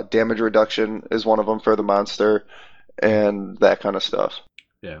damage. Damage reduction is one of them for the monster, and that kind of stuff.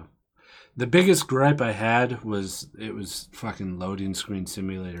 Yeah. The biggest gripe I had was it was fucking Loading Screen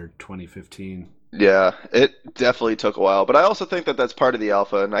Simulator 2015. Yeah, it definitely took a while, but I also think that that's part of the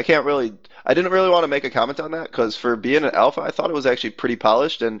alpha, and I didn't really want to make a comment on that because for being an alpha, I thought it was actually pretty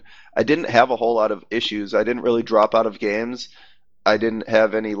polished, and I didn't have a whole lot of issues. I didn't really drop out of games. I didn't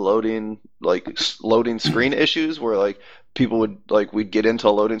have any loading screen issues where like people would like we'd get into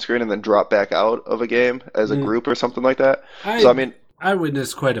a loading screen and then drop back out of a game as a group or something like that. I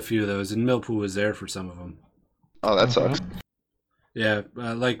witnessed quite a few of those, and Millpool was there for some of them. Oh, that sucks. Yeah,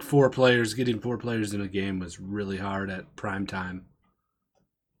 like 4 players, getting 4 players in a game was really hard at prime time.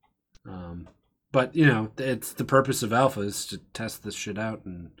 But, you know, it's the purpose of alpha is to test this shit out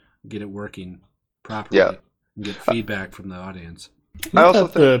and get it working properly and get feedback from the audience. I also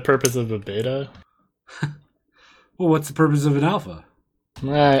think the purpose of a beta. Well, what's the purpose of an alpha?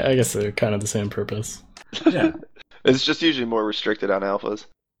 I guess they're kind of the same purpose. Yeah. It's just usually more restricted on alphas.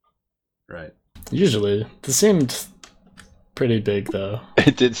 Right. Usually. This seemed pretty big, though.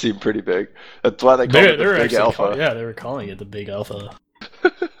 It did seem pretty big. That's why they called it the big alpha. They were calling it the big alpha.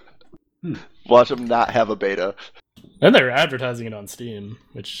 Watch them not have a beta. And they were advertising it on Steam,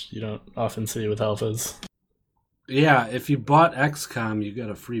 which you don't often see with alphas. Yeah, if you bought XCOM, you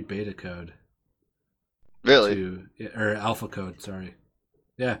got a free beta code. Really? Or alpha code, sorry.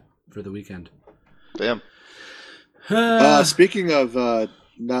 Yeah, for the weekend. Damn. Speaking of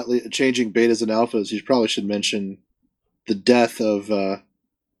not changing betas and alphas, you probably should mention the death of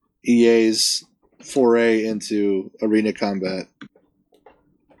EA's foray into arena combat.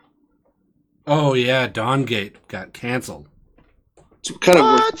 Oh yeah, Dawngate got canceled. It's kind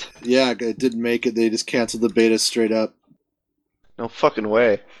of it didn't make it. They just canceled the beta straight up. No fucking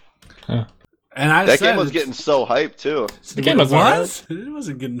way. Huh. And that game was getting so hyped too. The game was? It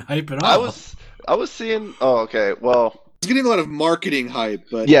wasn't getting hype at all. I was seeing. Oh, okay. Well, it was getting a lot of marketing hype,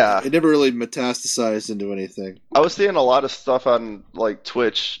 but it never really metastasized into anything. I was seeing a lot of stuff on like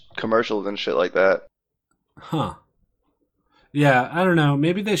Twitch commercials and shit like that. Huh. Yeah, I don't know.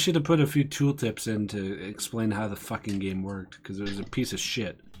 Maybe they should have put a few tooltips in to explain how the fucking game worked, because it was a piece of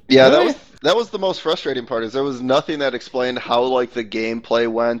shit. Yeah, really? that was the most frustrating part, is there was nothing that explained how like the gameplay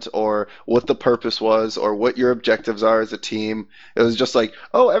went or what the purpose was or what your objectives are as a team. It was just like,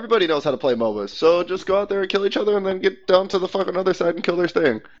 oh, everybody knows how to play MOBAs, so just go out there and kill each other and then get down to the fucking other side and kill their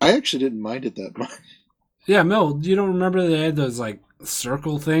thing. I actually didn't mind it that much. Yeah, Mel, you don't remember they had those like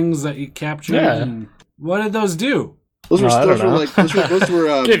circle things that you captured? Yeah. And what did those do? Those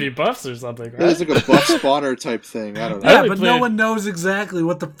were give you buffs or something, right? It was like a buff spawner type thing. I don't know. Yeah, but no one knows exactly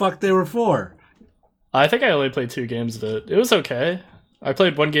what the fuck they were for. I think I only played 2 games of it. It was okay. I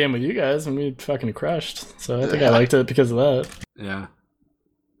played 1 game with you guys and we fucking crushed. So I think I liked it because of that. Yeah.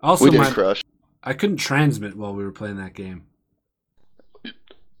 Also, we did crush. I couldn't transmit while we were playing that game.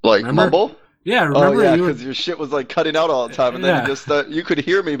 Like mumble? Yeah, remember? Oh yeah, because your shit was like cutting out all the time, and then you just you could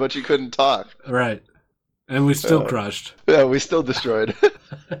hear me, but you couldn't talk. Right. And we still crushed. Yeah, we still destroyed.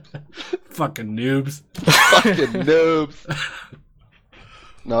 Fucking noobs. Fucking noobs.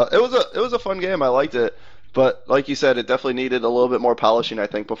 No, it was a fun game. I liked it, but like you said, it definitely needed a little bit more polishing, I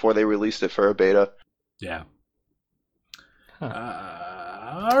think, before they released it for a beta. Yeah.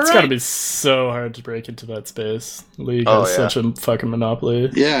 It's got to be so hard to break into that space. League has such a fucking monopoly.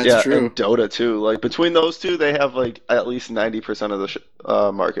 Yeah, it's true. And Dota too. Like between those two, they have like at least 90% of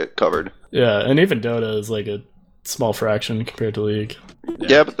the market covered. Yeah, and even Dota is like a small fraction compared to League.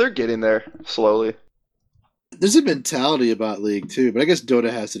 Yeah, but they're getting there slowly. There's a mentality about League too, but I guess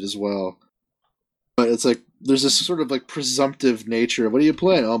Dota has it as well. But it's like there's this sort of like presumptive nature of what are you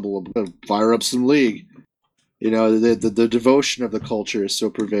playing? Oh, we'll fire up some League. You know, the devotion of the culture is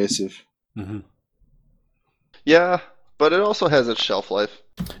so pervasive. Mm-hmm. Yeah, but it also has its shelf life.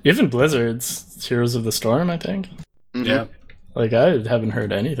 Even Blizzard's Heroes of the Storm, I think. Mhm. Yeah. Like, I haven't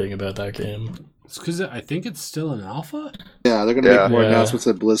heard anything about that game. It's because I think it's still an alpha. Yeah, they're going to Yeah. make more Yeah. announcements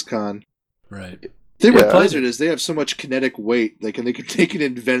at BlizzCon. Right. The thing with Yeah. Blizzard is they have so much kinetic weight. They can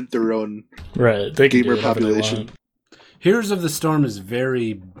invent their own. Right. They can Gamer do whatever they population. want. Heroes of the Storm is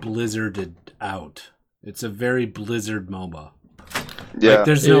very blizzarded out. It's a very Blizzard MOBA. Yeah. Like,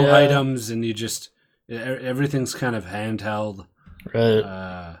 there's no Yeah. items, and everything's kind of handheld.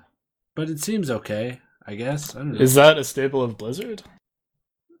 Right. But it seems okay, I guess. I don't know. Is that a staple of Blizzard?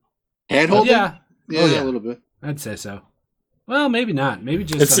 Handholding? Yeah, Yeah, Oh, yeah. a little bit. I'd say so. Well, maybe not. Maybe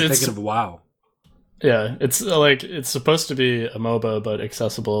just It's- I'm it's- thinking of WoW. Yeah, it's like it's supposed to be a MOBA but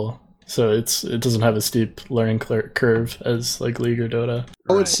accessible, so it doesn't have a steep learning curve as like League or Dota.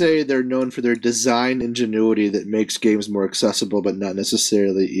 I would Right. say they're known for their design ingenuity that makes games more accessible, but not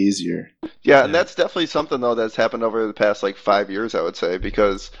necessarily easier. Yeah, and Yeah. that's definitely something though that's happened over the past like 5 years, I would say,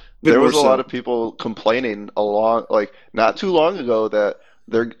 because Bit there more was a so. lot of people complaining not too long ago that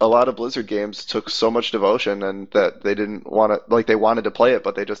a lot of Blizzard games took so much devotion and that they didn't want to, like they wanted to play it,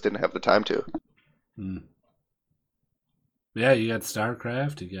 but they just didn't have the time to. Hmm. Yeah, you got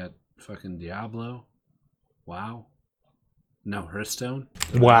StarCraft, you got fucking Diablo. WoW. No, Hearthstone.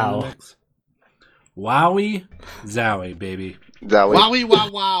 Wow. Wowie zowie, baby. That way, Wowie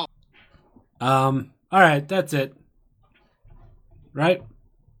wow wow. All right, that's it. Right?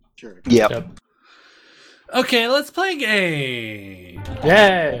 Sure. yep. Yep. Okay, let's play a game.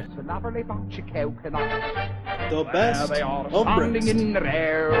 Yay! The best they are of standing breakfast. in the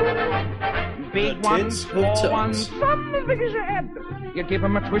air. Big The ones, tits small of ones, toes. some as big as your head. You give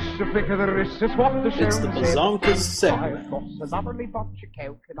 'em a twist, a flick of the wrist, it's what the It's sheriff the said. Bazonkas segment. I've got a lovely bunch of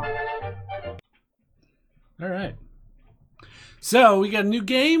coconuts. All right. So, we got a new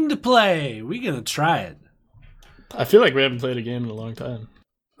game to play. We're going to try it. I feel like we haven't played a game in a long time.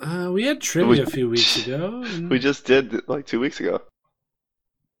 We had trivia a few weeks ago. And We just did like 2 weeks ago.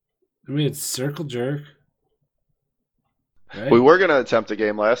 we had Circle Jerk. Right? We were gonna attempt a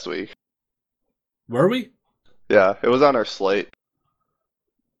game last week. Were we? Yeah, it was on our slate.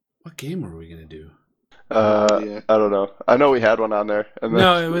 What game were we going to do? Yeah. I don't know. I know we had one on there, and then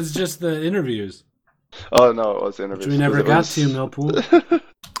No, it was just the interviews, oh no, it was interviews. which we never 'cause it got was- to, Millpool.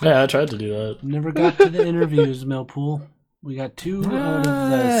 Yeah, I tried to do that. Never got to the interviews, Millpool. We got 2 out of the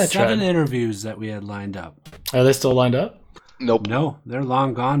I 7 tried. interviews that we had lined up. Are they still lined up? Nope. No, they're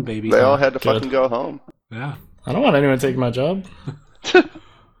long gone, baby. They all had to Good. fucking go home. Yeah. I don't want anyone taking my job.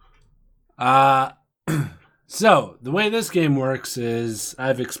 So, the way this game works is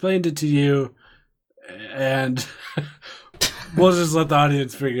I've explained it to you, and we'll just let the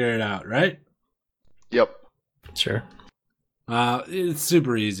audience figure it out, right? Yep. Sure. It's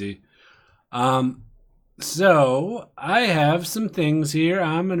super easy. So, I have some things here.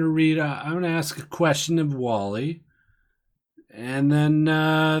 I'm going to ask a question of Wally, and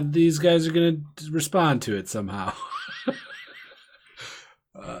then these guys are going to respond to it somehow.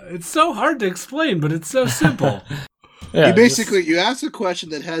 It's so hard to explain, but it's so simple. Yeah, You basically you ask a question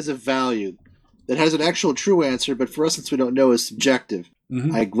that has a value, that has an actual true answer, but for us, since we don't know, is subjective.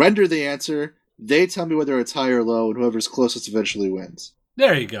 Mhm. I render the answer. They tell me whether it's high or low, and whoever's closest eventually wins.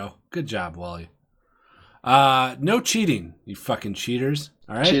 There you go. Good job, Wally. No cheating, you fucking cheaters.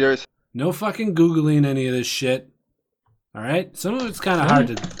 All right? Cheaters. No fucking Googling any of this shit. All right? Some of it's kind of hard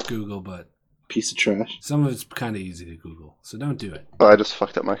to Google, but Piece of trash. some of it's kind of easy to Google. So don't do it. Oh, I just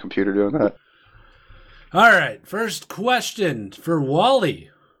fucked up my computer doing that. All right. First question for Wally.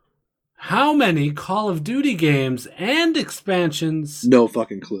 How many Call of Duty games and expansions No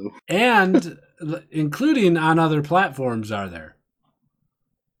fucking clue. and including on other platforms are there?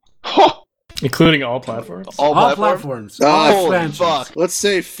 including all platforms. All All platforms? platforms. All Holy expansions. fuck. Let's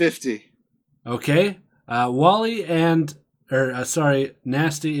say 50. Okay. Wally Nasty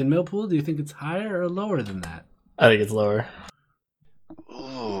and Millpool, do you think it's higher or lower than that? I think it's lower.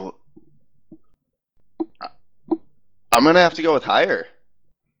 Ooh. I'm gonna have to go with higher.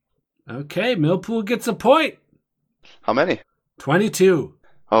 Okay, Millpool gets a point. How many? 22.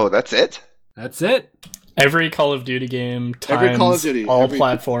 Oh, that's it? That's it. Every Call of Duty game times Every Call of Duty, all every-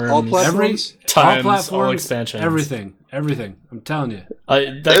 platforms, all platforms? times all platforms, expansions. Everything. I'm telling you.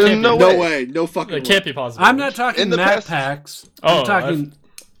 That There's can't no be, No way. No fucking That way. can't be possible. I'm not talking In the map past- packs. Oh, I'm talking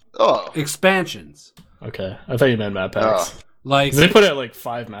Oh. expansions. Okay, I thought you meant map packs. Like, 'Cause they put out like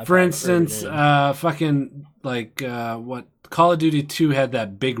 5 map for packs every instance, game. what Call of Duty 2 had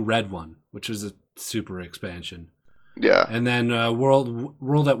that big red one, which was a super expansion. Yeah. And then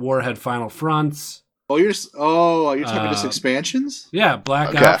World at War had Final Fronts. you're talking just expansions? Yeah, Black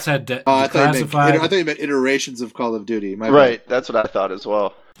Okay. Ops had I thought you meant iterations of Call of Duty. My bad. Right, that's what I thought as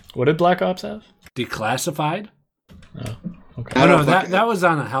well. What did Black Ops have? Declassified. Oh, okay. Oh no, don't fucking- that was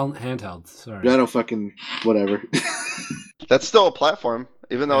on a handheld. Sorry. I don't fucking whatever. That's still a platform,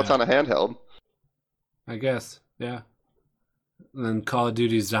 even though it's Yeah. on a handheld. I guess. Yeah. And then Call of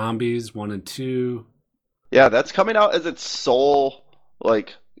Duty Zombies 1 and 2. Yeah, that's coming out as its sole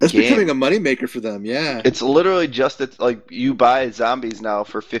That's game. becoming a moneymaker for them. Yeah. It's literally it's like you buy zombies now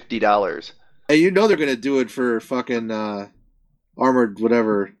for $50. Hey, you know they're gonna do it for fucking armored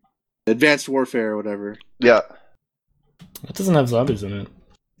whatever, advanced warfare or whatever. Yeah, It doesn't have zombies in it.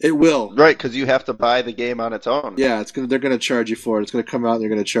 It will. right, because you have to buy the game on its own. Yeah, they're gonna charge you for it. It's gonna come out and they're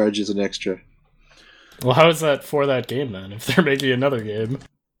gonna charge you as an extra. Well, how is that for that game then? If they're making another game,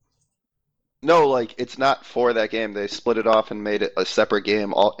 No, it's not for that game. They split it off and made it a separate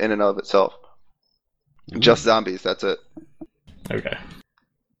game all in and of itself. Just zombies, that's it. okay.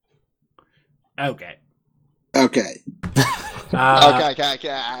 Okay. Okay.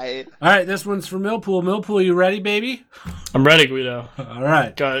 Okay. All right, this one's for Millpool. Millpool, you ready, baby? I'm ready, Guido. All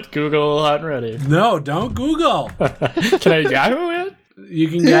right. Got Google hot and ready. No, don't Google. Can I Yahoo it? You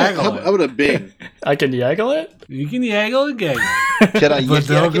can Yeah, gaggle how it. about a Bing? I can Yaggle it? You can gaggle and gaggle, Can I but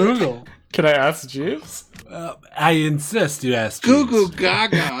don't Google. Can I ask Jeeves? I insist you ask. Goo Jeeves. Goo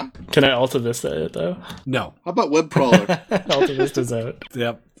Gaga. Can I Alta Vista it though? No. How about web crawler? Alta Vista's out.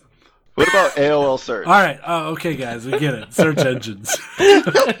 Yep. What about AOL search? All right. Okay, guys, we get it. Search engines.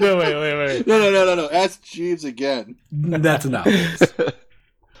 No, wait. No. Ask Jeeves again. That's enough.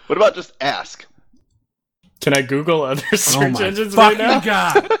 What about just ask? Can I Google other Oh search my engines right fucking now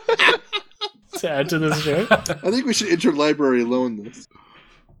god! to add to this show? I think we should interlibrary loan this.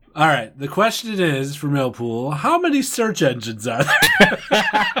 All right. The question is for Millpool: how many search engines are there?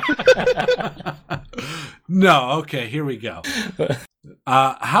 No. Okay. Here we go.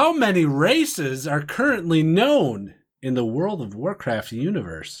 How many races are currently known in the World of Warcraft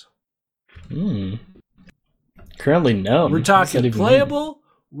universe? Currently known. We're What's that talking even playable.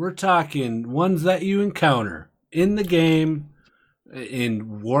 We're talking ones that you encounter in the game,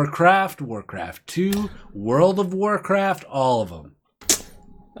 in Warcraft, Warcraft 2, World of Warcraft, all of them.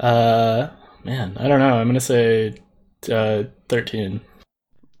 mean? Man, I don't know. I'm gonna say 13.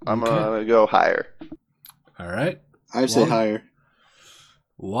 I'm gonna go higher. All right. I say Well, higher.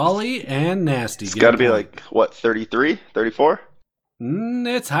 Wally and Nasty. It's get got a to be point. 33, 34?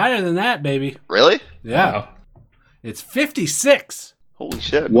 It's higher than that, baby. Really? Yeah. Wow. It's 56. Holy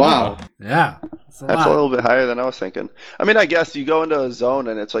shit. Wow. Yeah. That's a That's lot. a little bit higher than I was thinking. I mean, I guess you go into a zone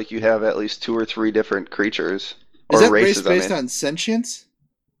and it's like you have at least 2 or 3 different creatures. Or Is that races, race based I mean. on sentience?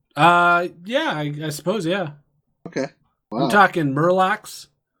 Yeah, I suppose, yeah. Okay. Wow. I'm talking Murlocs.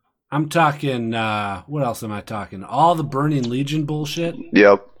 I'm talking, what else am I talking? All the Burning Legion bullshit.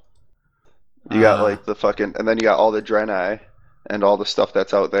 Yep. You got Uh, the fucking, and then you got all the Draenei and all the stuff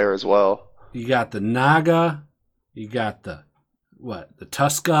that's out there as well. You got the Naga. You got the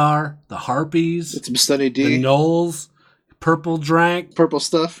Tuskar, the Harpies, It's some Sunny the D. Gnolls, Purple Drank. Purple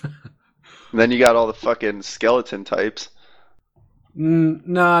stuff. And then you got all the fucking skeleton types.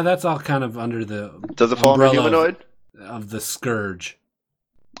 Nah, that's all kind of under the Does it fall under umbrella humanoid? of the Scourge.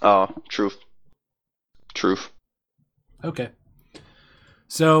 Oh, truth. Okay.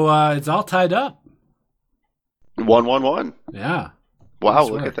 So it's all tied up. 1-1-1. Yeah. Wow, Nice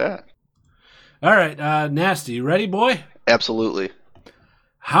look work. at that. All right, Nasty, you ready, boy? Absolutely.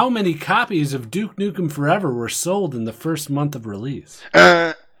 How many copies of Duke Nukem Forever were sold in the first month of release? You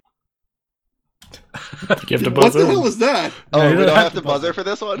have to What buzz the in. hell was that? Oh, you we don't have to buzzer for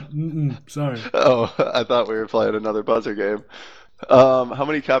this one? Sorry. Oh, I thought we were playing another buzzer game. How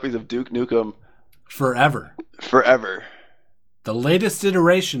many copies of Duke Nukem Forever. Forever? The latest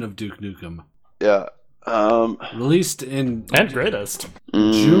iteration of Duke Nukem. Yeah. Released in And greatest.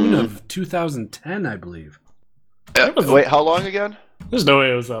 June of 2010, I believe. Wait, how long again? There's no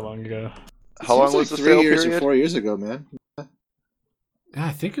way it was that long ago. How long was Seems the like 3 sale years period? or 4 years ago, man. Yeah,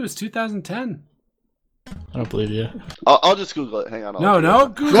 I think it was 2010. I don't believe you. I'll just Google it. Hang on. No,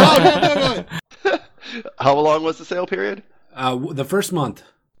 Google. No. How long was the sale period? The first month.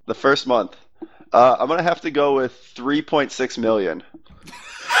 The first month. I'm gonna have to go with 3.6 million.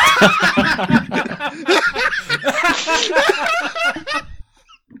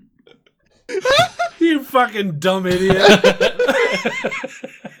 You fucking dumb idiot.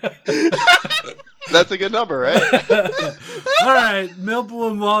 That's a good number, right? All right, Millpool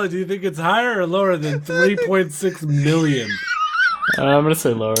and Wally, do you think it's higher or lower than 3.6 million? I'm gonna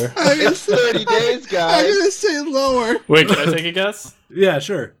say lower. It's 30 days, I'm guys. gonna say lower. Wait, can I take a guess? Yeah,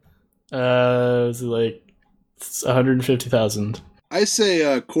 sure. Was it like 150,000? I say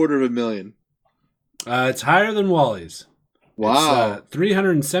 $250,000. It's higher than Wally's. Wow. It's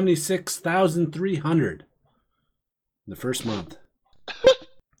 376,300 the first month.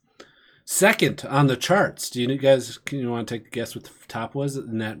 Second on the charts. Do you guys want to take a guess what the top was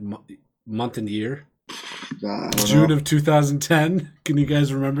in that month and year? June of 2010. Can you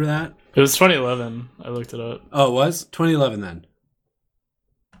guys remember that? It was 2011. I looked it up. Oh, it was 2011 then.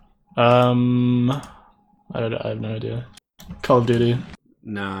 I have no idea. Call of Duty.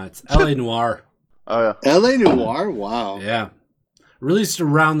 Nah, it's LA Noire. Oh, yeah. LA Noire? Wow. Yeah. Released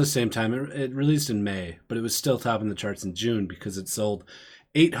around the same time. It released in May, but it was still top in the charts in June because it sold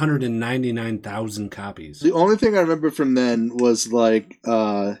 899,000 copies. The only thing I remember from then was like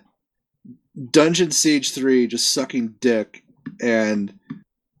Dungeon Siege 3 just sucking dick and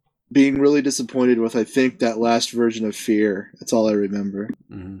being really disappointed with, I think, that last version of Fear. That's all I remember.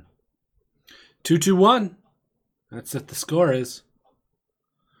 2-2-1. That's what the score is.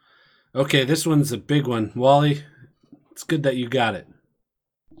 Okay, this one's a big one. Wally, it's good that you got it.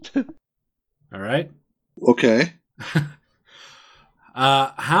 All right? Okay.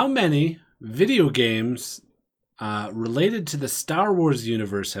 How many video games related to the Star Wars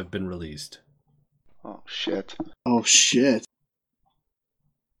universe have been released? Oh, shit. Oh, shit.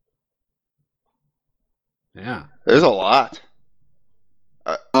 Yeah. There's a lot.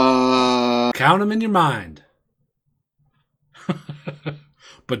 Count them in your mind.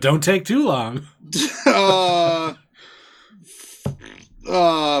 But don't take too long.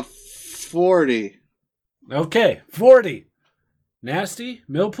 40. Okay, 40. Nasty,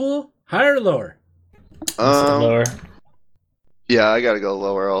 Millpool, higher or lower? Lower. Yeah, I gotta go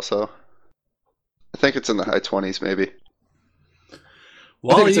lower also. I think it's in the high 20s, maybe.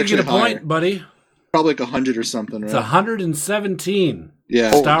 Wally, it's you get a actually point, higher. buddy. Probably like 100 or something, right? It's 117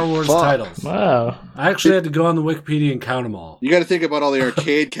 Yeah. Star Wars titles. Wow. I actually had to go on the Wikipedia and count them all. You got to think about all the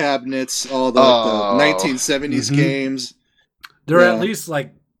arcade cabinets, all the 1970s games. There are at least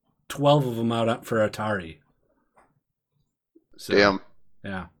like 12 of them out for Atari. So, Damn.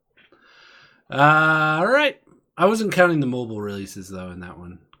 Yeah. All right. I wasn't counting the mobile releases, though, in that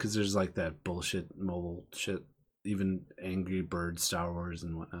one. Because there's like that bullshit mobile shit. Even Angry Birds, Star Wars,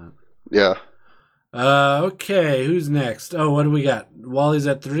 and whatnot. Yeah. Okay, who's next? Oh, what do we got? Wally's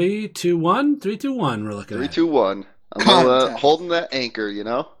at 3-2-1? 3-2-1 we're looking at. 3-2-1. I'm holding that anchor, you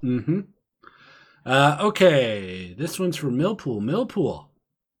know? Mm-hmm. Okay, this one's for Millpool. Millpool.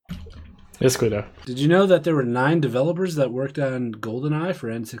 Yes, Guido. Did you know that there were 9 developers that worked on GoldenEye for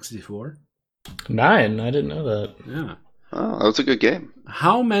N64? 9? I didn't know that. Yeah. Oh, that was a good game.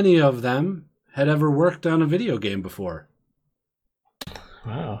 How many of them had ever worked on a video game before?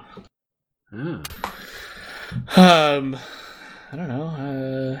 Wow. Yeah. I don't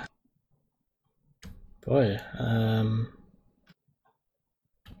know.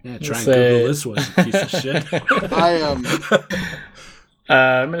 Yeah, try and Google this one, you piece of shit. I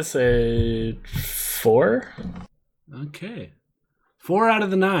I'm gonna say 4. Okay. 4 out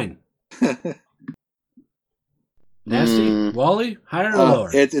of the 9. Nasty? Wally? Higher or lower?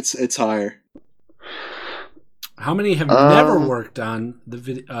 It's higher. How many have never worked on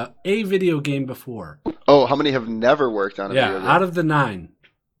a video game before? Oh, how many have never worked on a video game? Out of the 9.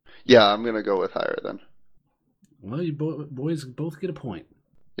 Yeah, I'm going to go with higher then. Well, you boys both get a point.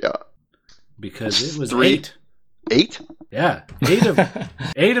 Yeah. Because it was 3. 8. 8? Yeah. 8 of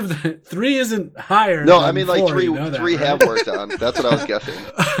the 3 isn't higher. No, than I mean 4, like 3 you know that, three right? have worked on. That's what I was guessing.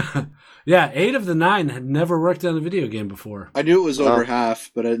 Yeah, 8 of the 9 had never worked on a video game before. I knew it was over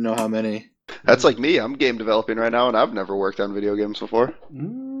half, but I didn't know how many. That's like me. I'm game developing right now, and I've never worked on video games before.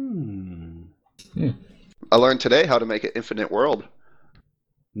 I learned today how to make an infinite world.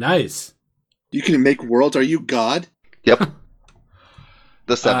 Nice. You can make worlds? Are you God? Yep.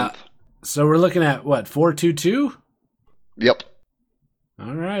 The 7th. So we're looking at, what, 4-2-2? Yep.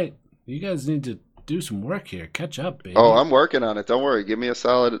 All right. You guys need to do some work here. Catch up, baby. Oh, I'm working on it. Don't worry. Give me a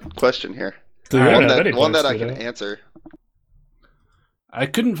solid question here. One that I can answer. I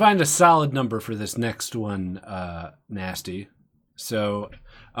couldn't find a solid number for this next one, Nasty. So,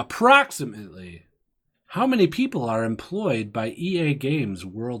 approximately, how many people are employed by EA Games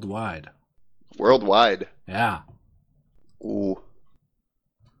worldwide? Worldwide? Yeah. Ooh.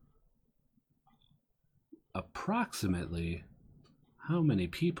 Approximately, how many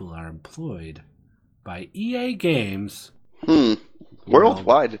people are employed by EA Games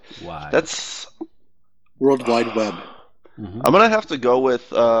Worldwide? That's... World Wide Web. Mm-hmm. I'm going to have to go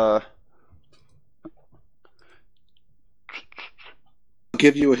with... I'll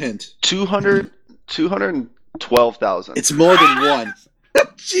give you a hint. 212,000. It's more than one.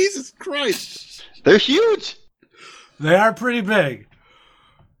 Jesus Christ! They're huge. They are pretty big.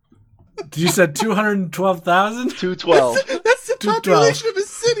 You said 212,000? 212. That's the 212. population of a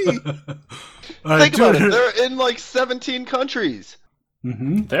city. All right, Think about it. 200 They're in like 17 countries.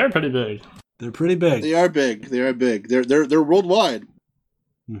 Mhm. They're pretty big. They're pretty big. They are big. They are big. They're worldwide.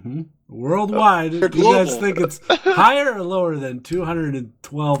 Mm-hmm. Worldwide, They're do you guys global. think it's higher or lower than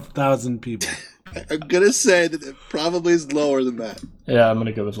 212,000 people? I'm gonna say that it probably is lower than that. Yeah, I'm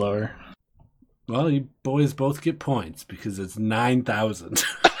gonna go with lower. Well, you boys both get points because it's 9,000.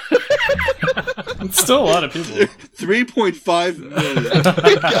 It's still a lot of people. 3.5 million.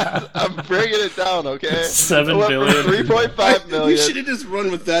 Guys, I'm bringing it down, okay? 7 I went billion. from 3.5 You million. should have just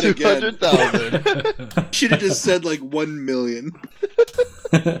run with that again. 200,000. Should have just said like 1 million.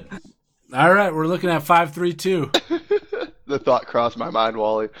 All right, we're looking at 532. The thought crossed my mind,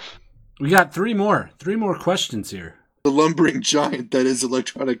 Wally. We got three more questions here. The lumbering giant that is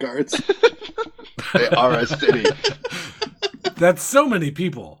Electronic Arts. They are a city. That's so many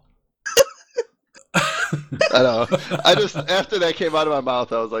people. I know. I just, after that came out of my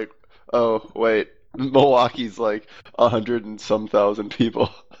mouth, I was like, oh, wait. Milwaukee's like 100 and some thousand people.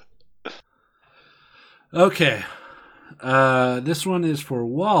 Okay. This one is for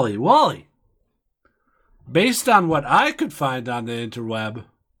Wally. Wally, based on what I could find on the interweb,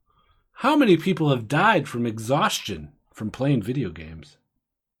 how many people have died from exhaustion from playing video games?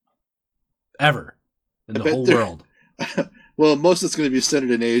 Ever. In the bet whole there- world. Well, most of it's going to be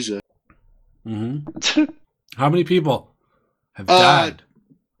centered in Asia. Mm-hmm. How many people have died?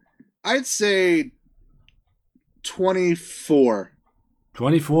 I'd say 24.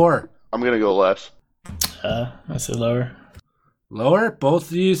 24. I'm going to go less. I say lower. Lower?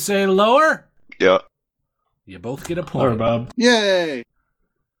 Both of you say lower? Yeah. You both get a Lower, point. Bob. Yay!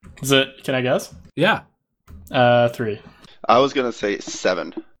 Is it? Can I guess? Yeah. 3. I was going to say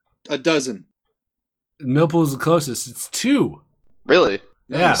 7. A dozen. Millpool's the closest. It's 2. Really?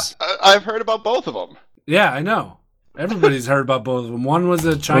 Yeah. I've heard about both of them. Yeah, I know. Everybody's heard about both of them. One was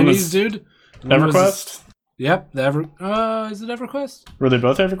a Chinese dude. One was EverQuest? Yep. The is it EverQuest? Were they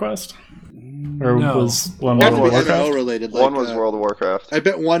both EverQuest? Or No. was one Have World to of be MMO Warcraft? related. One was World of Warcraft. I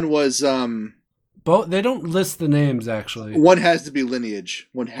bet one was. Both. They don't list the names, actually. One has to be Lineage.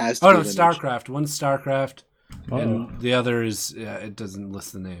 One has to Oh, be no, Lineage. StarCraft. One's StarCraft. Oh. And the other is, it doesn't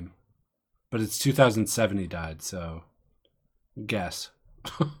list the name. But it's 2007 he died, so guess.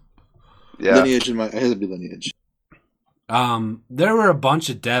 Yeah. Lineage it has to be Lineage. There were a bunch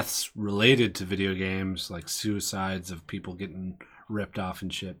of deaths related to video games, like suicides of people getting ripped off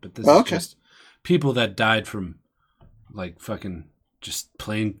and shit. But this is just people that died from, like, fucking just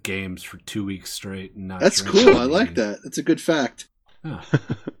playing games for 2 weeks straight and not. That's drinking cool. I anything. like that. That's a good fact. Oh.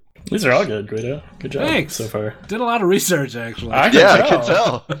 These are all good, Guido. Good job Thanks. so far. Did a lot of research, actually. I Yeah, I can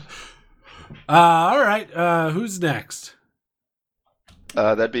tell. All right. Who's next?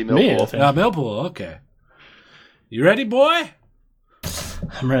 That'd be Me, I Millpool. think. Millpool. Okay. You ready, boy?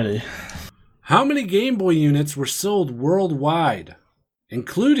 I'm ready. How many Game Boy units were sold worldwide,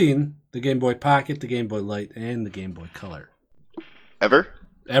 including the Game Boy Pocket, the Game Boy Light, and the Game Boy Color? Ever?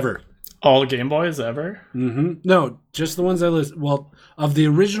 Ever. All Game Boys ever? Mm-hmm. No, just the ones I list. Well, of the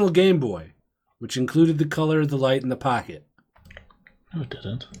original Game Boy, which included the Color, the Light, and the Pocket. No, it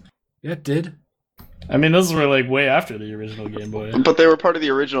didn't. Yeah, it did. I mean, those were like way after the original Game Boy. But they were part of the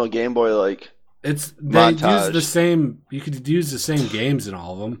original Game Boy, like, They Montage. use the same. You could use the same games in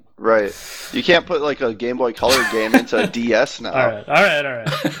all of them. right. You can't put, like, a Game Boy Color game into a DS now. All right.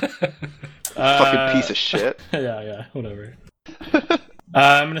 Fucking piece of shit. Yeah, whatever.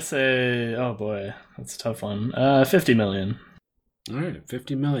 I'm gonna say, oh boy, that's a tough one. 50 million. All right,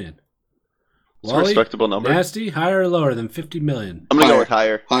 50 million. It's a respectable number. Nasty, higher or lower than 50 million? I'm going to go Higher. with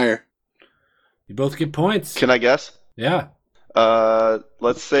higher. Higher. You both get points. Can I guess? Yeah.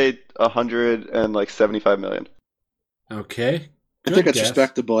 Let's say 175 million. Okay. I think Good it's guess.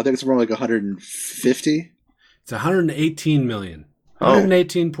 respectable. I think it's more like 150. It's 118 million. Oh.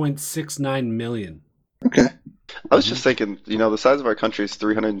 118.69 million. Okay. I was just thinking, the size of our country is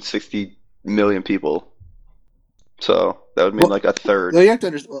 360 million people. So that would mean like a third. Well, you have to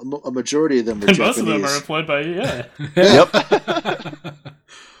understand, a majority of them were And Japanese. most of them are employed by EA. Yep.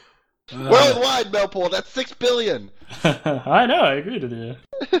 Uh, Worldwide, Millpool, that's 6 billion. I know, I agree with you.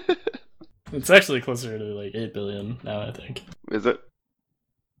 It's actually closer to like 8 billion now, I think. Is it?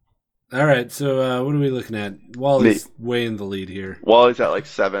 all right, so what are we looking at? Wally's way in the lead here. Wally's at like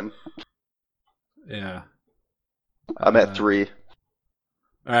 7. Yeah. I'm at 3.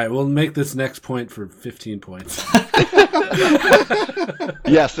 All right, we'll make this next point for 15 points.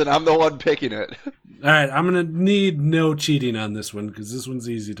 Yes, and I'm the one picking it. All right, I'm gonna need no cheating on this one because this one's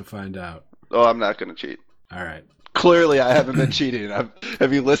easy to find out. Oh, I'm not going to cheat. All right. Clearly, I haven't been cheating.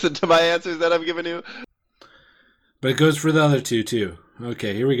 Have you listened to my answers that I've given you? But it goes for the other two, too.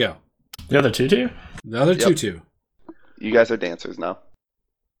 Okay, here we go. The other two? The other Yep. two. You guys are dancers now.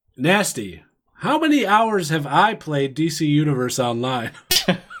 Nasty. How many hours have I played DC Universe Online?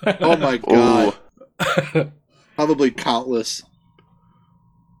 Oh my god. Ooh. Probably countless.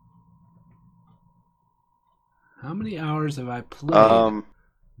 How many hours have I played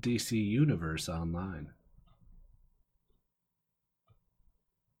DC Universe Online?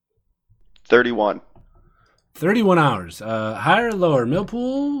 31. 31 hours. Higher or lower?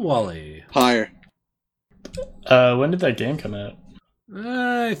 Millpool, Wally? Higher. When did that game come out?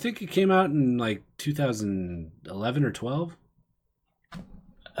 I think it came out in like 2011 or 12.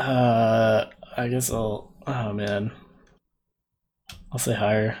 I guess I'll... Oh, man. I'll say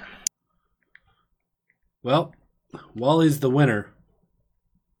higher. Well, Wally's the winner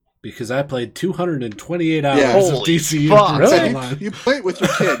because I played 228 hours Yeah. of Holy DC fuck. Universe Really? Online. You play it with your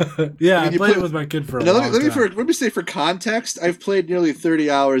kid. Yeah, I you played play- it with my kid for a Now, long time. let me say for context, I've played nearly 30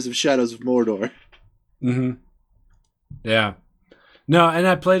 hours of Shadows of Mordor. Mm-hmm. Yeah. No, and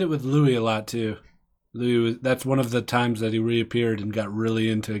I played it with Louis a lot too. That's one of the times that he reappeared and got really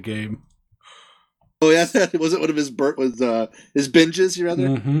into a game. Oh yeah, was it one of his his binges? You rather?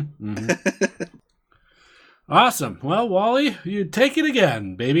 Mm-hmm. Awesome. Well, Wally, you take it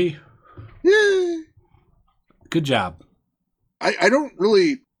again, baby. Yeah. Good job. I don't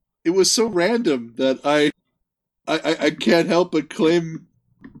really. It was so random that I can't help but claim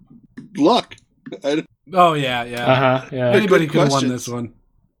luck. Oh yeah. Yeah. Anybody Good could have won questions. this one.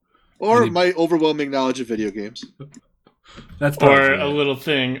 Or my overwhelming knowledge of video games. That's Or probably a it. little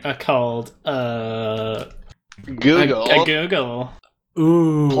thing called Google. A Google.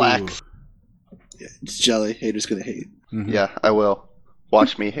 Ooh. Plax. Yeah, it's jelly. Haters gonna hate. Mhm. Yeah, I will.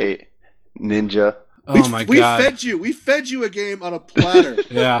 Watch me hate. Ninja. Oh my we god. We fed you a game on a platter,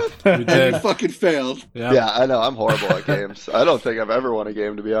 Yeah, we and you did. fucking failed. Yeah, I know. I'm horrible at games. I don't think I've ever won a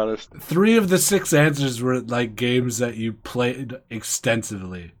game, to be honest. 3 of the 6 answers were like games that you played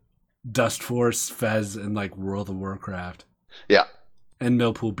extensively. Dust Force, Fez, and like World of Warcraft. Yeah. And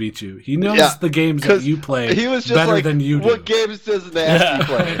Millpool beat you. He knows Yeah, the games that 'cause you play He was just better like, than you do. what games does Nasty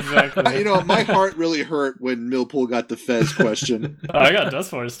play? Exactly. You know, my heart really hurt when Millpool got the Fez question. Oh, I got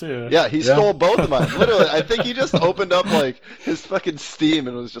Dust Force too. Yeah, he Yeah. stole both of mine. Literally, I think he just opened up like his fucking Steam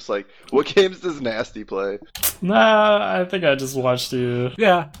and was just like, what games does Nasty play? Nah, I think I just watched you.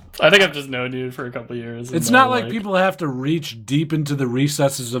 Yeah. I think I've just known you for a couple years. and It's know, not like people have to reach deep into the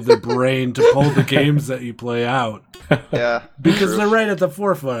recesses of their brain to pull the games that you play out. Yeah. Because true. they're right at the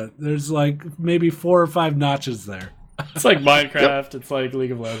forefront. There's like maybe 4 or 5 notches there. It's like Minecraft. It's like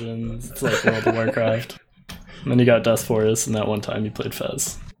League of Legends. It's like World of Warcraft. And then you got Dust Forest, and that one time you played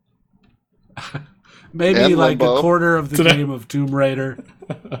Fez. Maybe And like Limbo. a quarter of the Today- game of Tomb Raider.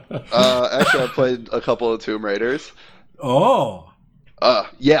 Actually, I played a couple of Tomb Raiders. Oh.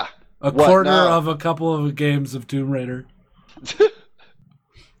 Yeah. A What quarter now? of a couple of games of Tomb Raider.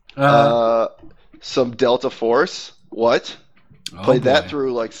 Some Delta Force. What? Oh Played that boy.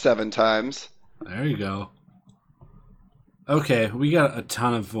 through like 7 times. There you go. Okay, we got a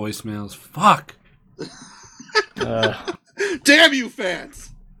ton of voicemails. Fuck. Damn you, fans!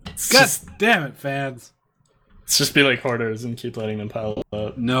 God damn it, fans. Let's just be like hoarders and keep letting them pile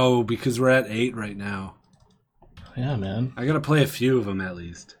up. No, because we're at 8 right now. Yeah, man. I gotta play a few of them at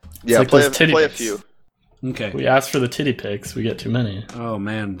least. Yeah, like play those titty a pics. few. Okay. We asked for the titty pics. We get too many. Oh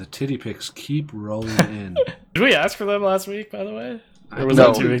man, the titty pics keep rolling in. Did we ask for them last week, by the way? Or was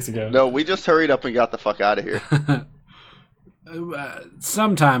No, that 2 weeks ago? No, we just hurried up and got the fuck out of here.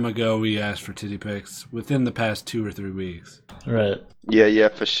 Some time ago, we asked for titty pics within the past 2 or 3 weeks. Right. Yeah,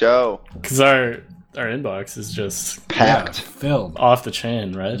 for sure. Because our inbox is just Packed. Yeah, filled. off the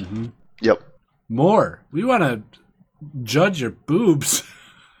chain, right? Mm-hmm. Yep. More. We want to judge your boobs.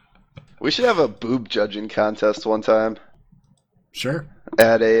 We should have a boob judging contest one time Sure.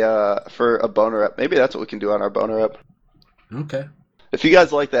 at for a boner up. Maybe that's what we can do on our boner up. Okay. If you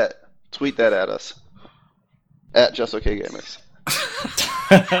guys like that, tweet that at us. At Just Okay Gamers.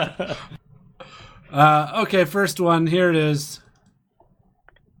 Okay, first one. Here it is.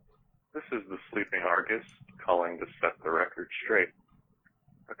 This is the Sleeping Argus calling to set the record straight.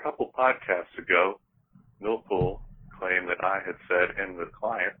 A couple podcasts ago, Millpool claimed that I had said in the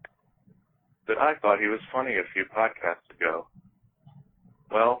client that I thought he was funny a few podcasts ago.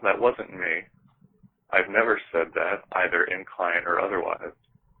 Well, that wasn't me. I've never said that, either in client or otherwise.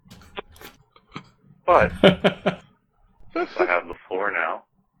 But since I have the floor now,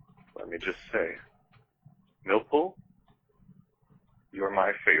 let me just say, Millpool, you're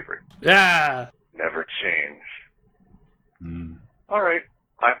my favorite. Yeah. Never change. Mm. All right,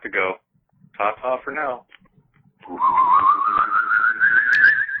 I have to go. Ta-ta for now.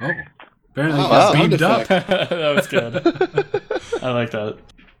 Oh, apparently Wow, got sound beamed up. That was good. I like that.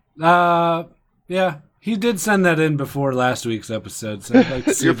 Yeah, he did send that in before last week's episode, so I'd like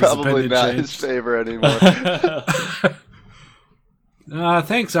to see You're if his probably opinion not his changed. favorite anymore.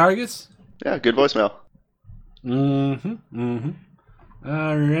 Thanks, Argus. Yeah, good voicemail.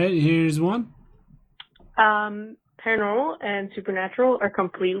 All right, here's one. Paranormal and supernatural are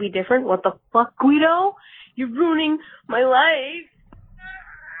completely different. What the fuck, Guido? You're ruining my life.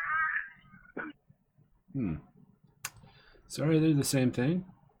 Sorry, they're the same thing.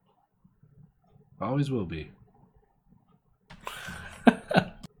 Always will be. All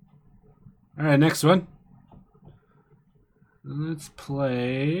right, next one. Let's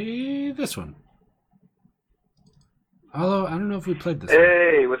play this one. Although, I don't know if we played this one.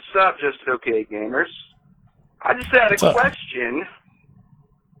 Hey, what's up, Just Okay Gamers? I just had a What's up? question.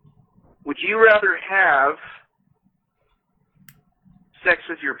 Would you rather have sex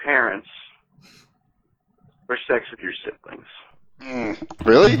with your parents or sex with your siblings?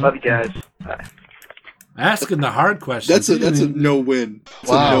 Really? Love you guys. Bye. Asking the hard questions. That's a no-win. That's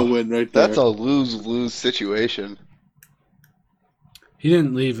Wow. a no-win right there. That's a lose-lose situation. He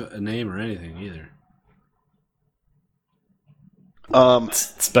didn't leave a name or anything either.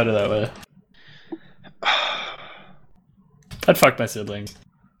 It's better that way. I'd fuck my siblings.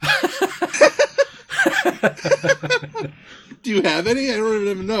 Do you have any? I don't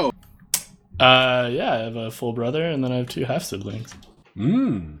even know. Yeah, I have a full brother, and then I have 2 half siblings.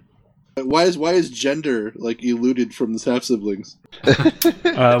 Why is gender like eluded from the half siblings?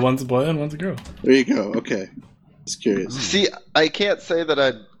 One's a boy and one's a girl. There you go. Okay, just curious. See, I can't say that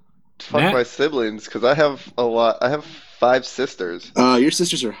I'd fuck Matt? my siblings because I have a lot. I have 5 sisters. Your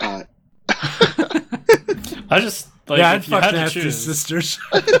sisters are hot. I just like Yeah, I'd if you fuck had to Nasty choose. Sisters.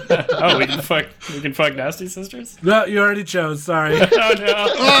 Oh, we can fuck nasty sisters. No, you already chose. Sorry. Oh no!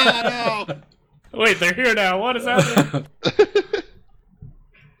 Oh no! Wait, they're here now. What is happening?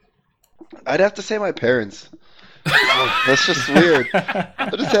 I'd have to say my parents. Oh, that's just weird. I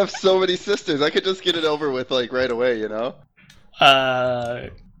just have so many sisters. I could just get it over with like right away, you know?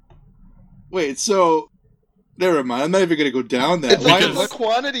 Wait, so never mind. I'm not even gonna go down that. It's like Because- a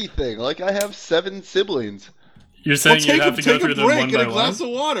quantity thing. Like I have 7 siblings. You're Well, saying you take have to go a through them break one and by a glass one?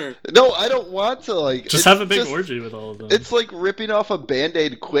 of water. No, I don't want to like Just it's have a big just- orgy with all of them. It's like ripping off a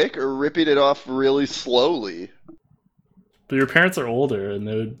band-aid quick or ripping it off really slowly. But your parents are older, and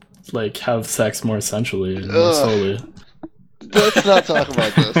they would like have sex more essentially and more Ugh. slowly. Let's not talk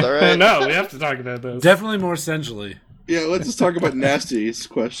about this, alright? No, we have to talk about this. Definitely more sensually. Yeah, let's just talk about Nasty's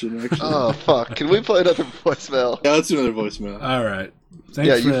question. Actually, Oh fuck. Can we play another voicemail? yeah, let's do another voicemail. All right. Thanks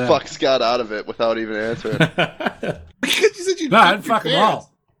Yeah, for you that. fuck Scott out of it without even answering. Because you said you No, I'd fuck them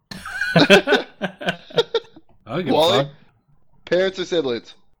all. I'll give a Wally? fuck. Parents or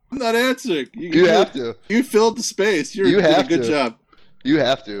siblings? I'm not answering. You have to. You filled the space. You You did a have good to. job. You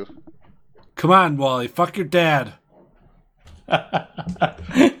have to. Come on, Wally. Fuck your dad.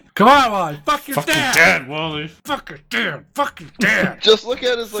 Come on, Wally. Fuck your Fuck your dad. dad, Wally. Fuck your dad. Fuck your dad. Just look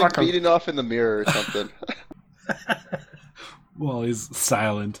at us like Fuck 'em. beating off in the mirror or something. Wally's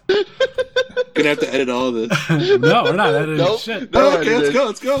silent. Gonna have to edit all of this. No, we're not editing Nope. shit. No, Okay, let's go.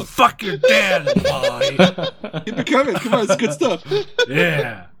 Let's go. Fuck your dad, Wally. Keep it coming. Come on, it's good stuff.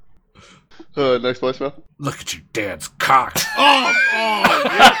 Yeah. Next voicemail. Look at your dad's cock. Oh,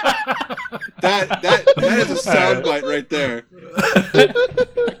 yeah. that is a soundbite right there.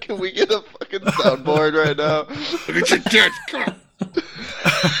 Can we get a fucking soundboard right now? Look at your dad's cock.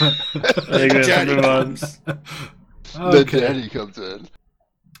 Hey, guys, Daddy move on. comes. The Okay. daddy comes in.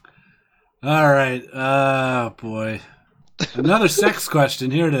 All right. Oh, boy. Another sex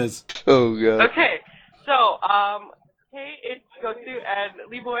question. Here it is. Oh god. Okay, so, hey, it's Goku and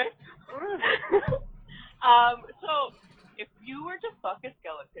Lee Boy. So, if you were to fuck a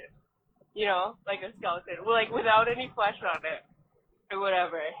skeleton, you know, like a skeleton, like without any flesh on it, or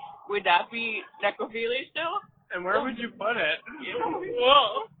whatever, would that be necrophilia still? And where would you put it?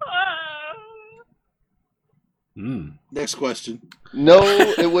 Whoa. Next question. No,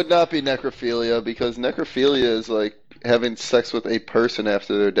 it would not be necrophilia because necrophilia is like having sex with a person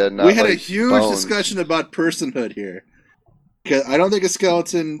after they're dead. Not We had a like huge bones. discussion about personhood here. 'Cause I don't think a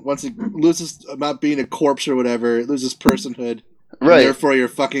skeleton, once it loses about being a corpse or whatever, it loses personhood. And Right, therefore, you're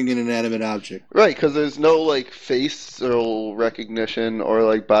fucking an inanimate object. right, because there's no like facial recognition or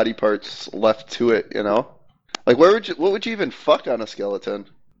like body parts left to it. You know, Like, what would you even fuck on a skeleton?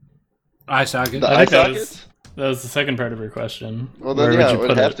 Eye socket. The I eye think sockets? that was the second part of your question. Well, then Where yeah, would it you would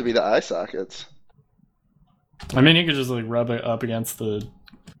put have it? to be the eye sockets. I mean, you could just like rub it up against the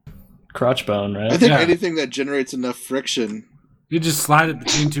crotch bone, right? I think Yeah. anything that generates enough friction. You just slide it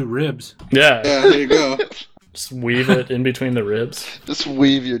between two ribs. Yeah, Yeah, there you go. just weave it in between the ribs. Just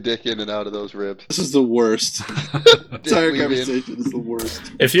weave your dick in and out of those ribs. This is the worst. Dick Entire weaving. conversation is the worst.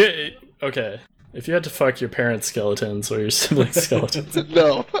 If you had to fuck your parents' skeletons or your siblings' skeletons,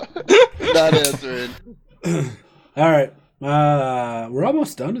 No, not answering. All right. We're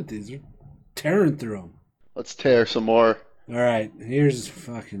almost done with these. We're tearing through them. Let's tear some more. All right. Here's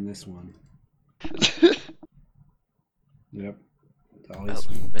fucking this one. Yep. It's always...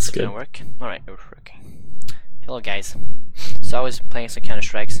 Is it good. gonna work? Alright, we're working. Hello guys. So I was playing some Counter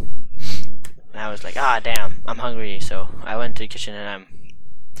Strikes, and I was like, damn, I'm hungry. So I went to the kitchen and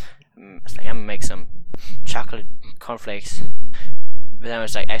I was like, I'm gonna make some chocolate cornflakes. But then I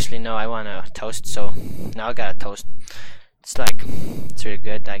was like, actually no, I want a toast. So now I got a toast. It's really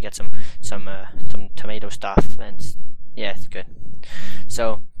good. I get some tomato stuff, and yeah, it's good.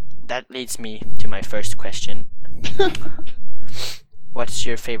 So that leads me to my first question. What's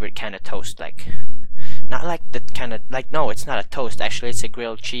your favorite kind of toast? Like, not like the kind of like, no, it's not a toast. Actually, it's a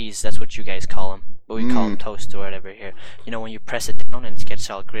grilled cheese. That's what you guys call them, but we call them toast or whatever here. You know, when you press it down and it gets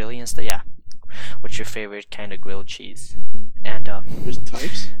all grilly and stuff. Yeah. What's your favorite kind of grilled cheese? And There's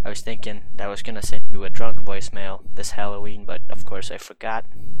types. I was thinking that I was gonna send you a drunk voicemail this Halloween, but of course I forgot.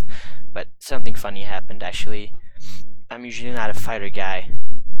 But something funny happened actually. I'm usually not a fighter guy,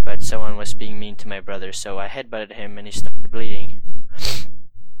 but someone was being mean to my brother, so I headbutted him and he started bleeding.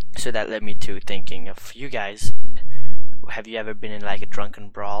 So that led me to thinking of you guys. Have you ever been in like a drunken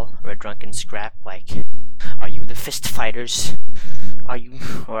brawl or a drunken scrap? Like, are you the fist fighters? Are you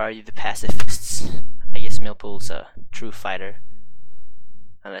the pacifists? I guess Millpool's a true fighter,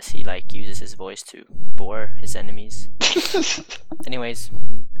 unless he like uses his voice to bore his enemies. Anyways,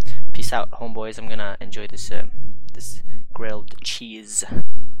 peace out, homeboys. I'm gonna enjoy this this grilled cheese.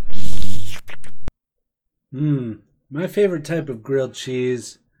 My favorite type of grilled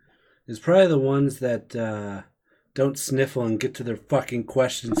cheese is probably the ones that don't sniffle and get to their fucking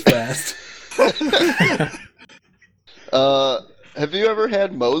questions fast. Have you ever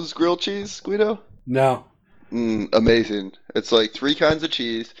had Moe's grilled cheese, Guido? No. Amazing. It's like 3 kinds of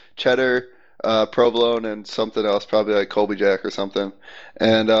cheese: cheddar, provolone, and something else, probably like Colby Jack or something.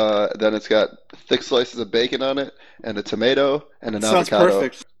 And then it's got thick slices of bacon on it, and a tomato, and an Sounds avocado.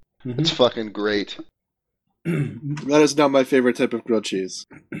 perfect. It's fucking great. That is not my favorite type of grilled cheese.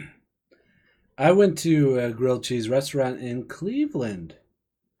 I went to a grilled cheese restaurant in Cleveland.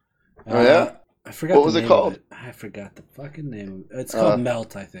 Oh, yeah? I forgot What the was it name called? of it. I forgot the fucking name. It's called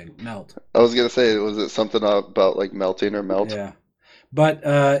Melt, I think. Melt. I was gonna say, was it something about like melting or melt? Yeah. But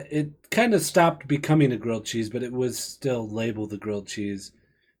it kind of stopped becoming a grilled cheese, but it was still labeled a grilled cheese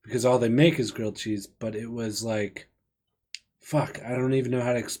because all they make is grilled cheese. But it was like, fuck, I don't even know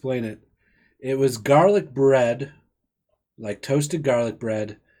how to explain it. It was garlic bread, like toasted garlic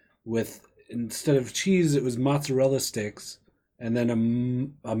bread, with, instead of cheese, it was mozzarella sticks, and then a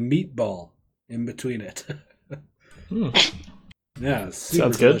meatball in between it. Yeah, it's super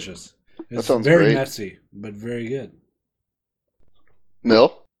Sounds good. delicious. It's That sounds very great. messy, but very good.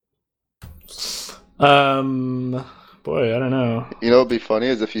 Mill? Boy, I don't know. You know what'd be funny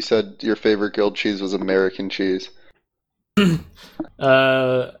is if you said your favorite grilled cheese was American cheese.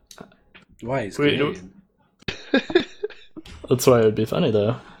 Uh, Why? He's Wait, Canadian. that's why it would be funny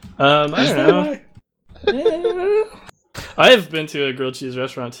though. I don't know. Yeah. I've been to a grilled cheese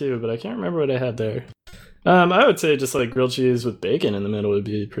restaurant too, but I can't remember what I had there. I would say just like grilled cheese with bacon in the middle would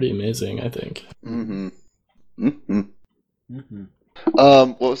be pretty amazing, I think.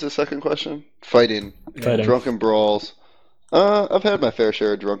 What was the second question? Fighting. Fighting. Drunken brawls. I've had my fair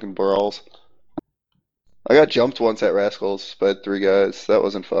share of drunken brawls. I got jumped once at Rascals by 3 guys. That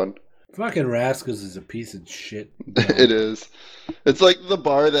wasn't fun. Fucking Rascals is a piece of shit. It is. It's like the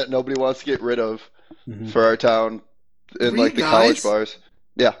bar that nobody wants to get rid of for our town in 3 like the guys? college bars.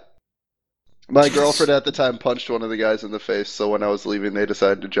 Yeah. My girlfriend at the time punched one of the guys in the face, so when I was leaving, they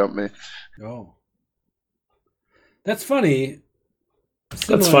decided to jump me. Oh. That's funny.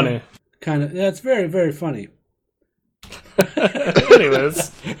 That's funny. Kind of. That's very, very funny.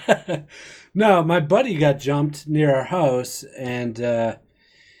 Anyways. No, my buddy got jumped near our house, and they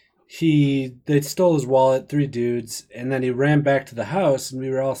stole his wallet, 3 dudes, and then he ran back to the house, and we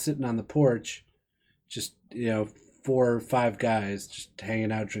were all sitting on the porch, just, 4 or 5 guys just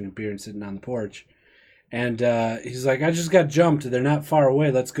hanging out, drinking beer and sitting on the porch. And he's like, I just got jumped. They're not far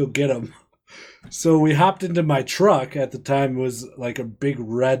away. Let's go get them. So we hopped into my truck. At the time, it was like a big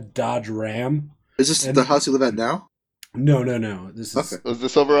red Dodge Ram. Is this the house you live at now? No. This is Was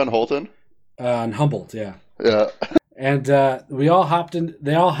this over on Holton? on Humboldt. Yeah. Yeah. And we all hopped in.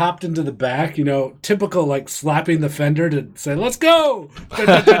 They all hopped into the back. You know, typical like slapping the fender to say "Let's go,"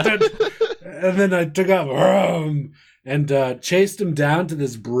 and then I took off and chased him down to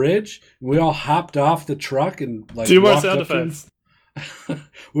this bridge. We all hopped off the truck and like Do more walked sound up to him. effects.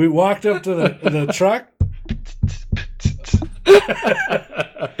 We walked up to the truck.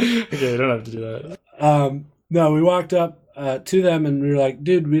 Okay, you don't have to do that. No, we walked up to them and we were like,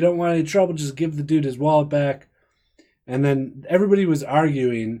 dude, we don't want any trouble. Just give the dude his wallet back. And then everybody was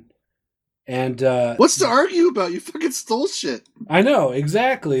arguing. And what's to argue about? You fucking stole shit. I know,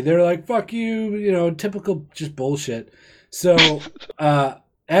 exactly. They're like, fuck you, you know, typical just bullshit. So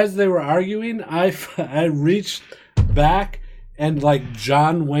as they were arguing, I reached back and like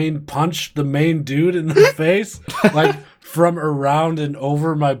John Wayne punched the main dude in the face, like from around and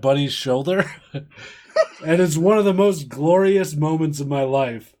over my buddy's shoulder. And it's one of the most glorious moments of my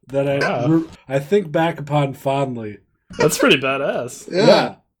life that I think back upon fondly. That's pretty badass.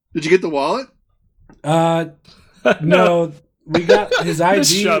 Yeah. Did you get the wallet? No, we got his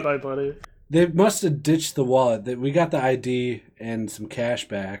ID. Shot my buddy. They must have ditched the wallet. We got the ID and some cash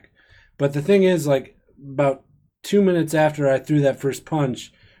back. But the thing is, like, about 2 minutes after I threw that first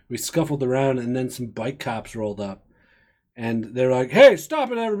punch, we scuffled around and then some bike cops rolled up. And they're like, hey,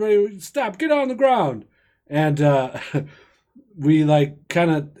 stop it, everybody. Stop. Get on the ground. And we, like,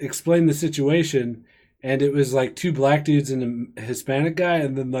 kind of explained the situation. And it was, like, 2 black dudes and a Hispanic guy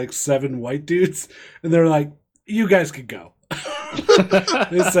and then, like, 7 white dudes. And they're like, you guys could go.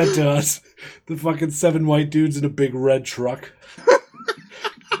 They said to us, the fucking 7 white dudes in a big red truck.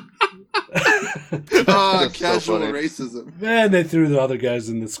 Casual racism. And they threw the other guys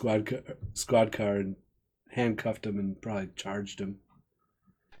in the squad car and handcuffed them and probably charged them.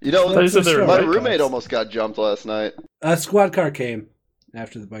 You know, So my roommate almost got jumped last night. A squad car came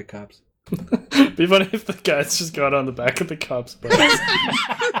after the bike cops. Be funny if the guys just got on the back of the cops' bikes.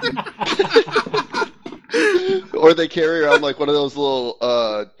 Or they carry around like one of those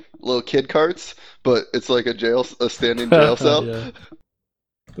little kid carts, but it's like a standing jail cell. Yeah.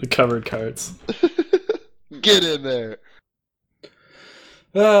 The covered carts. Get in there.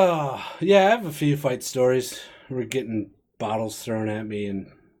 Oh, yeah, I have a few fight stories. We're getting bottles thrown at me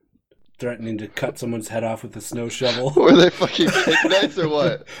and threatening to cut someone's head off with a snow shovel. Were they fucking kick knights or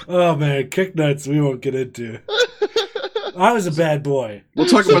what? Oh, man, kick knights we won't get into. I was a bad boy. We'll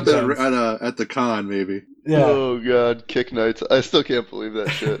talk about that at the con, maybe. Yeah. Oh, God, kick knights. I still can't believe that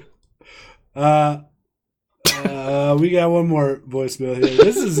shit. We got one more voicemail here.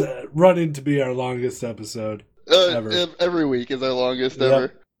 This is running to be our longest episode ever. Every week is our longest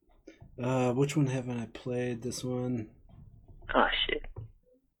ever. Which one haven't I played? This one? Oh, shit.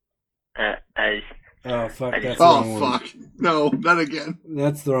 Oh, fuck, that's the wrong one. Oh, fuck. No, not again.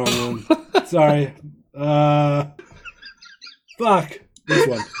 That's the wrong one. Sorry. Fuck. This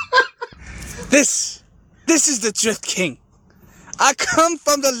one. This is the Drift King. I come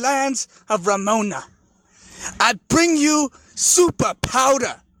from the lands of Ramona. I bring you super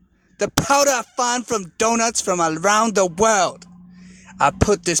powder. The powder I find from donuts from around the world. I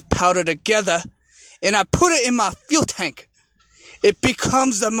put this powder together and I put it in my fuel tank. It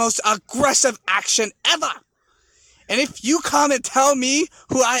becomes the most aggressive action ever. And if you come and tell me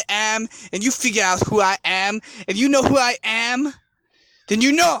who I am and you figure out who I am and you know who I am, then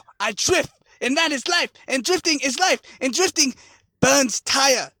you know I drift. And that is life. And drifting is life. And drifting burns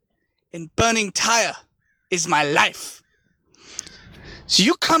tire. And burning tire is my life. So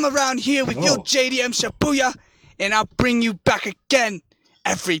you come around here with your JDM Shibuya, and I'll bring you back again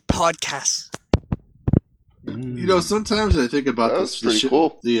every podcast. You know, sometimes I think about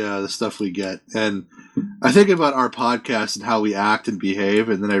cool. the stuff we get, and I think about our podcast and how we act and behave,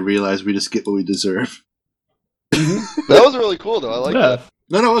 and then I realize we just get what we deserve. That was really cool, though. I like that.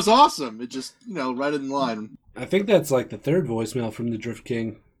 No, it was awesome. It just, right in line. I think that's like the third voicemail from the Drift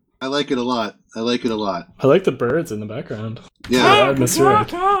King. I like it a lot. I like the birds in the background. Yeah. It's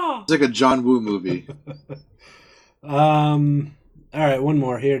like a John Woo movie. All right, one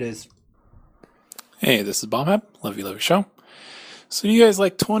more. Here it is. Hey, this is Bombhead. Love your show. So do you guys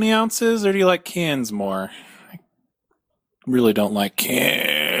like 20 ounces or do you like cans more? I really don't like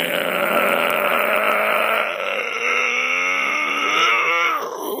cans.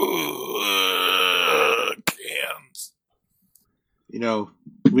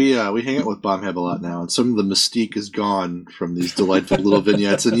 We hang out with Bombhead a lot now, and some of the mystique is gone from these delightful little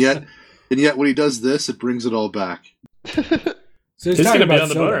vignettes, and yet when he does this, it brings it all back. So he's going to be on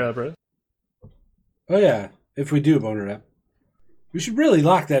the boner, bro. Oh yeah, if we do boner rap, we should really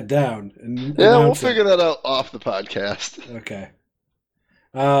lock that down. And Yeah, we'll announce it. figure that out off the podcast. Okay.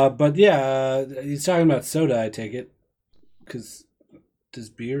 But yeah, he's talking about soda, I take it. Because does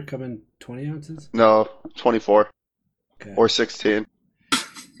beer come in 20 ounces? No, 24. Okay. Or 16.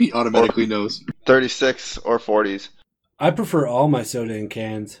 He automatically knows. 36 or 40s. I prefer all my soda in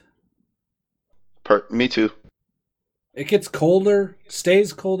cans. Me too. It gets colder,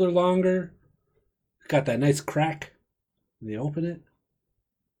 stays colder longer. Got that nice crack when you open it.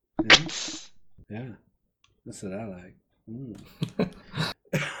 Yeah. That's what I like.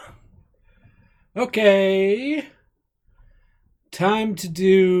 Okay. Time to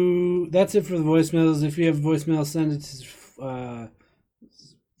do... That's it for the voicemails. If you have a voicemail, send it to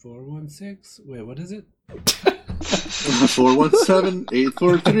 416. Wait, what is it?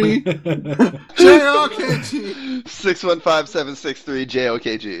 417-843 JOKG 615-763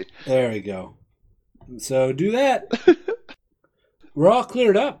 JOKG. There we go. So do that. We're all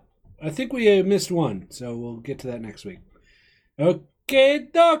cleared up. I think we missed one, so we'll get to that next week. Okay,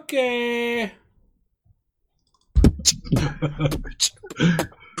 dokie.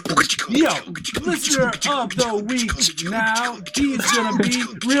 Yo, listener of the week now. He's gonna be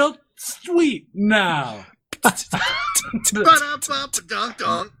real sweet now.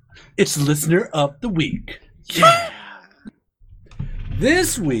 It's listener of the week. Yeah.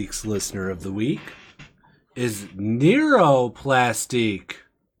 This week's listener of the week is Neuroplastic.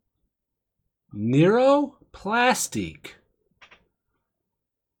 Neuroplastic.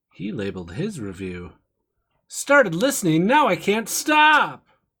 He labeled his review. Started listening, now I can't stop.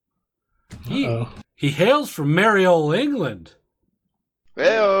 He hails from merry old England.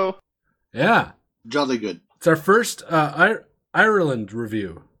 Heyo. Yeah. Jolly good. It's our first Ireland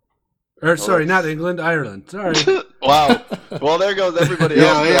review. Or sorry, not England, Ireland. Sorry. Wow. Well, there goes everybody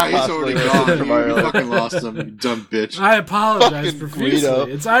else. Yeah, he's already gone. You fucking lost him, you dumb bitch. I apologize Fucking profusely. Guido.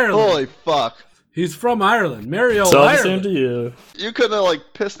 It's Ireland. Holy fuck. He's from Ireland. Merry old It's all the Ireland. same to you. You couldn't have,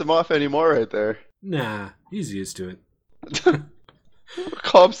 pissed him off anymore right there. Nah, he's used to it.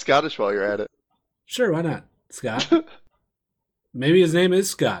 Call him Scottish while you're at it. Sure, why not? Scott. Maybe his name is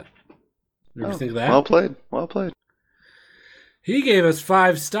Scott. Ever think of that? Well played. Well played. He gave us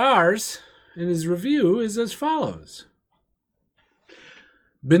 5 stars, and his review is as follows.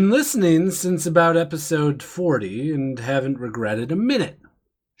 Been listening since about episode 40 and haven't regretted a minute.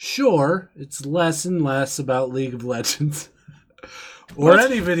 Sure, it's less and less about League of Legends, or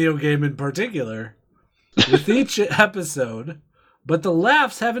any video game in particular, with each episode, but the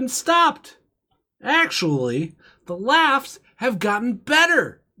laughs haven't stopped. Actually, the laughs have gotten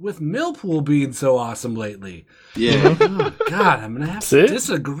better with Millpool being so awesome lately. Yeah. Oh, God, I'm going to have to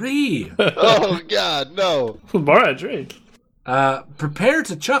disagree. Oh, God, no. The more I drink. Prepare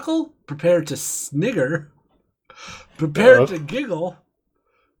to chuckle, prepare to snigger, prepare to giggle,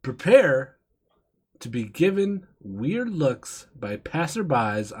 prepare to be given weird looks by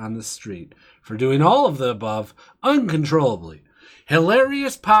passerbys on the street for doing all of the above uncontrollably.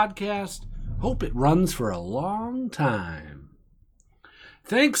 Hilarious podcast. Hope it runs for a long time.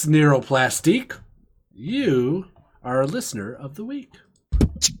 Thanks, Neuroplastic. You are a listener of the week.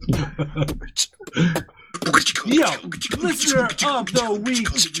 Yo, listener of the week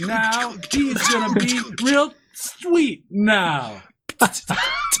now. He's gonna be real sweet now.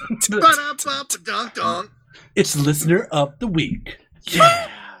 It's listener of the week. Yeah.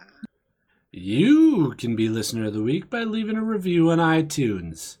 You can be listener of the week by leaving a review on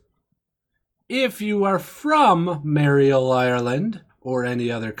iTunes. If you are from merry old Ireland or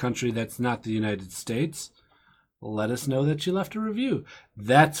any other country that's not the United States, let us know that you left a review.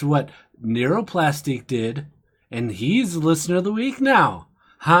 That's what Neuroplastic did, and he's the listener of the week now.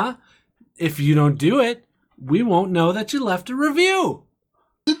 Huh? If you don't do it, we won't know that you left a review.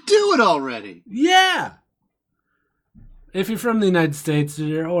 Do it already. Yeah. If you're from the United States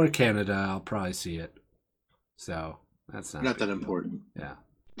or Canada, I'll probably see it. So, that's not that important. Yeah.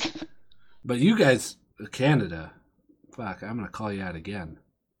 But you guys, Canada, fuck, I'm going to call you out again.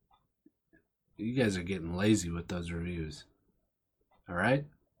 You guys are getting lazy with those reviews. All right?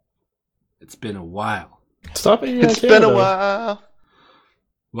 It's been a while. Stop picking on Canada. It's been a while.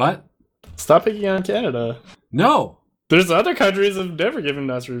 What? Stop picking on Canada. No. There's other countries that have never given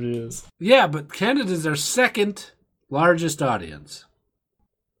us reviews. Yeah, but Canada's our second largest audience.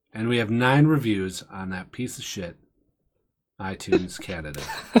 And we have 9 reviews on that piece of shit, iTunes Canada.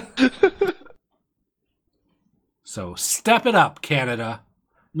 So step it up, Canada.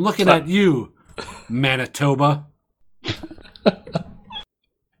 I'm looking at you, Manitoba.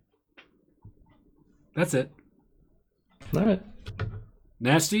 That's it. All right.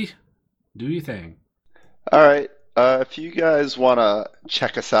 Nasty, do your thing. All right. If you guys want to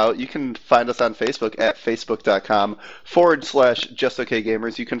check us out, you can find us on Facebook at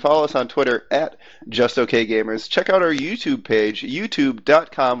facebook.com/JustOkGamers. You can follow us on Twitter at JustOkGamers. Check out our YouTube page,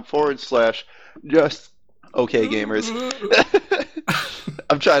 youtube.com/JustOkGamers.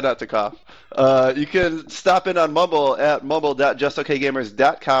 I'm trying not to cough. You can stop in on Mumble at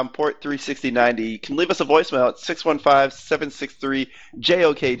mumble.justokgamers.com, port 36090. You can leave us a voicemail at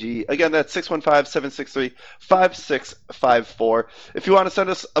 615-763-JOKG. Again, that's 615-763-5654. If you want to send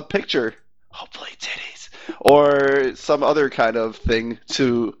us a picture, hopefully titties, or some other kind of thing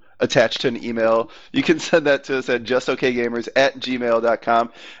to attach to an email, you can send that to us at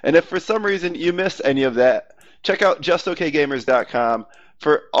justokgamers@gmail.com. And if for some reason you missed any of that, check out justokgamers.com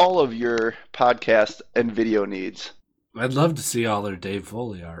for all of your podcast and video needs. I'd love to see all their Dave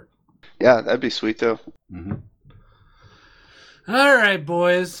Foley art. Yeah, that'd be sweet too. Mm-hmm. All right,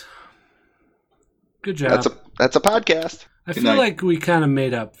 boys. Good job. That's a podcast. I feel like we kind of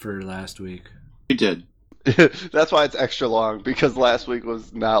made up for last week. We did. That's why it's extra long, because last week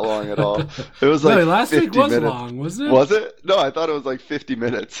was not long at all. It was like last week was minutes. long, wasn't it? Was it? No, I thought it was like 50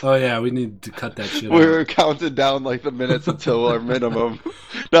 minutes. Oh yeah, we need to cut that shit. We were counting down like the minutes until our minimum.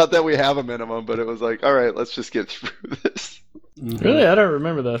 Not that we have a minimum, but it was like, all right, let's just get through this. Mm-hmm. Really, I don't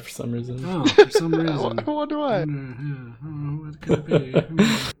remember that for some reason. Oh, for some reason. I wonder why. What could it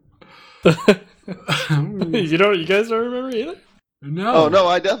be? You guys don't remember either? No. Oh no,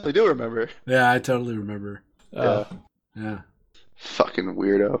 I definitely do remember. Yeah, I totally remember. Yeah. Fucking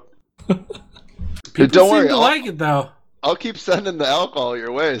weirdo. People don't worry, seem to like it though. I'll keep sending the alcohol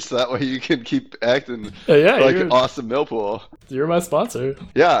your way, so that way you can keep acting yeah, like an awesome Millpool. You're my sponsor.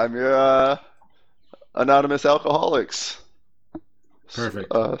 Yeah, I'm your anonymous alcoholics.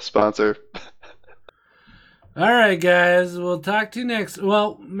 Perfect. Sponsor. All right, guys. We'll talk to you next.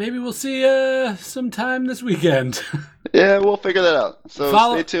 Well, maybe we'll see you sometime this weekend. Yeah, we'll figure that out. So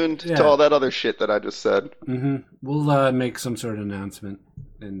stay tuned yeah. to all that other shit that I just said. Mm-hmm. We'll make some sort of announcement.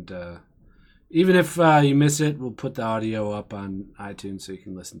 And even if you miss it, we'll put the audio up on iTunes so you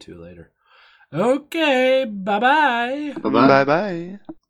can listen to it later. Okay, bye-bye. Bye-bye. Bye-bye.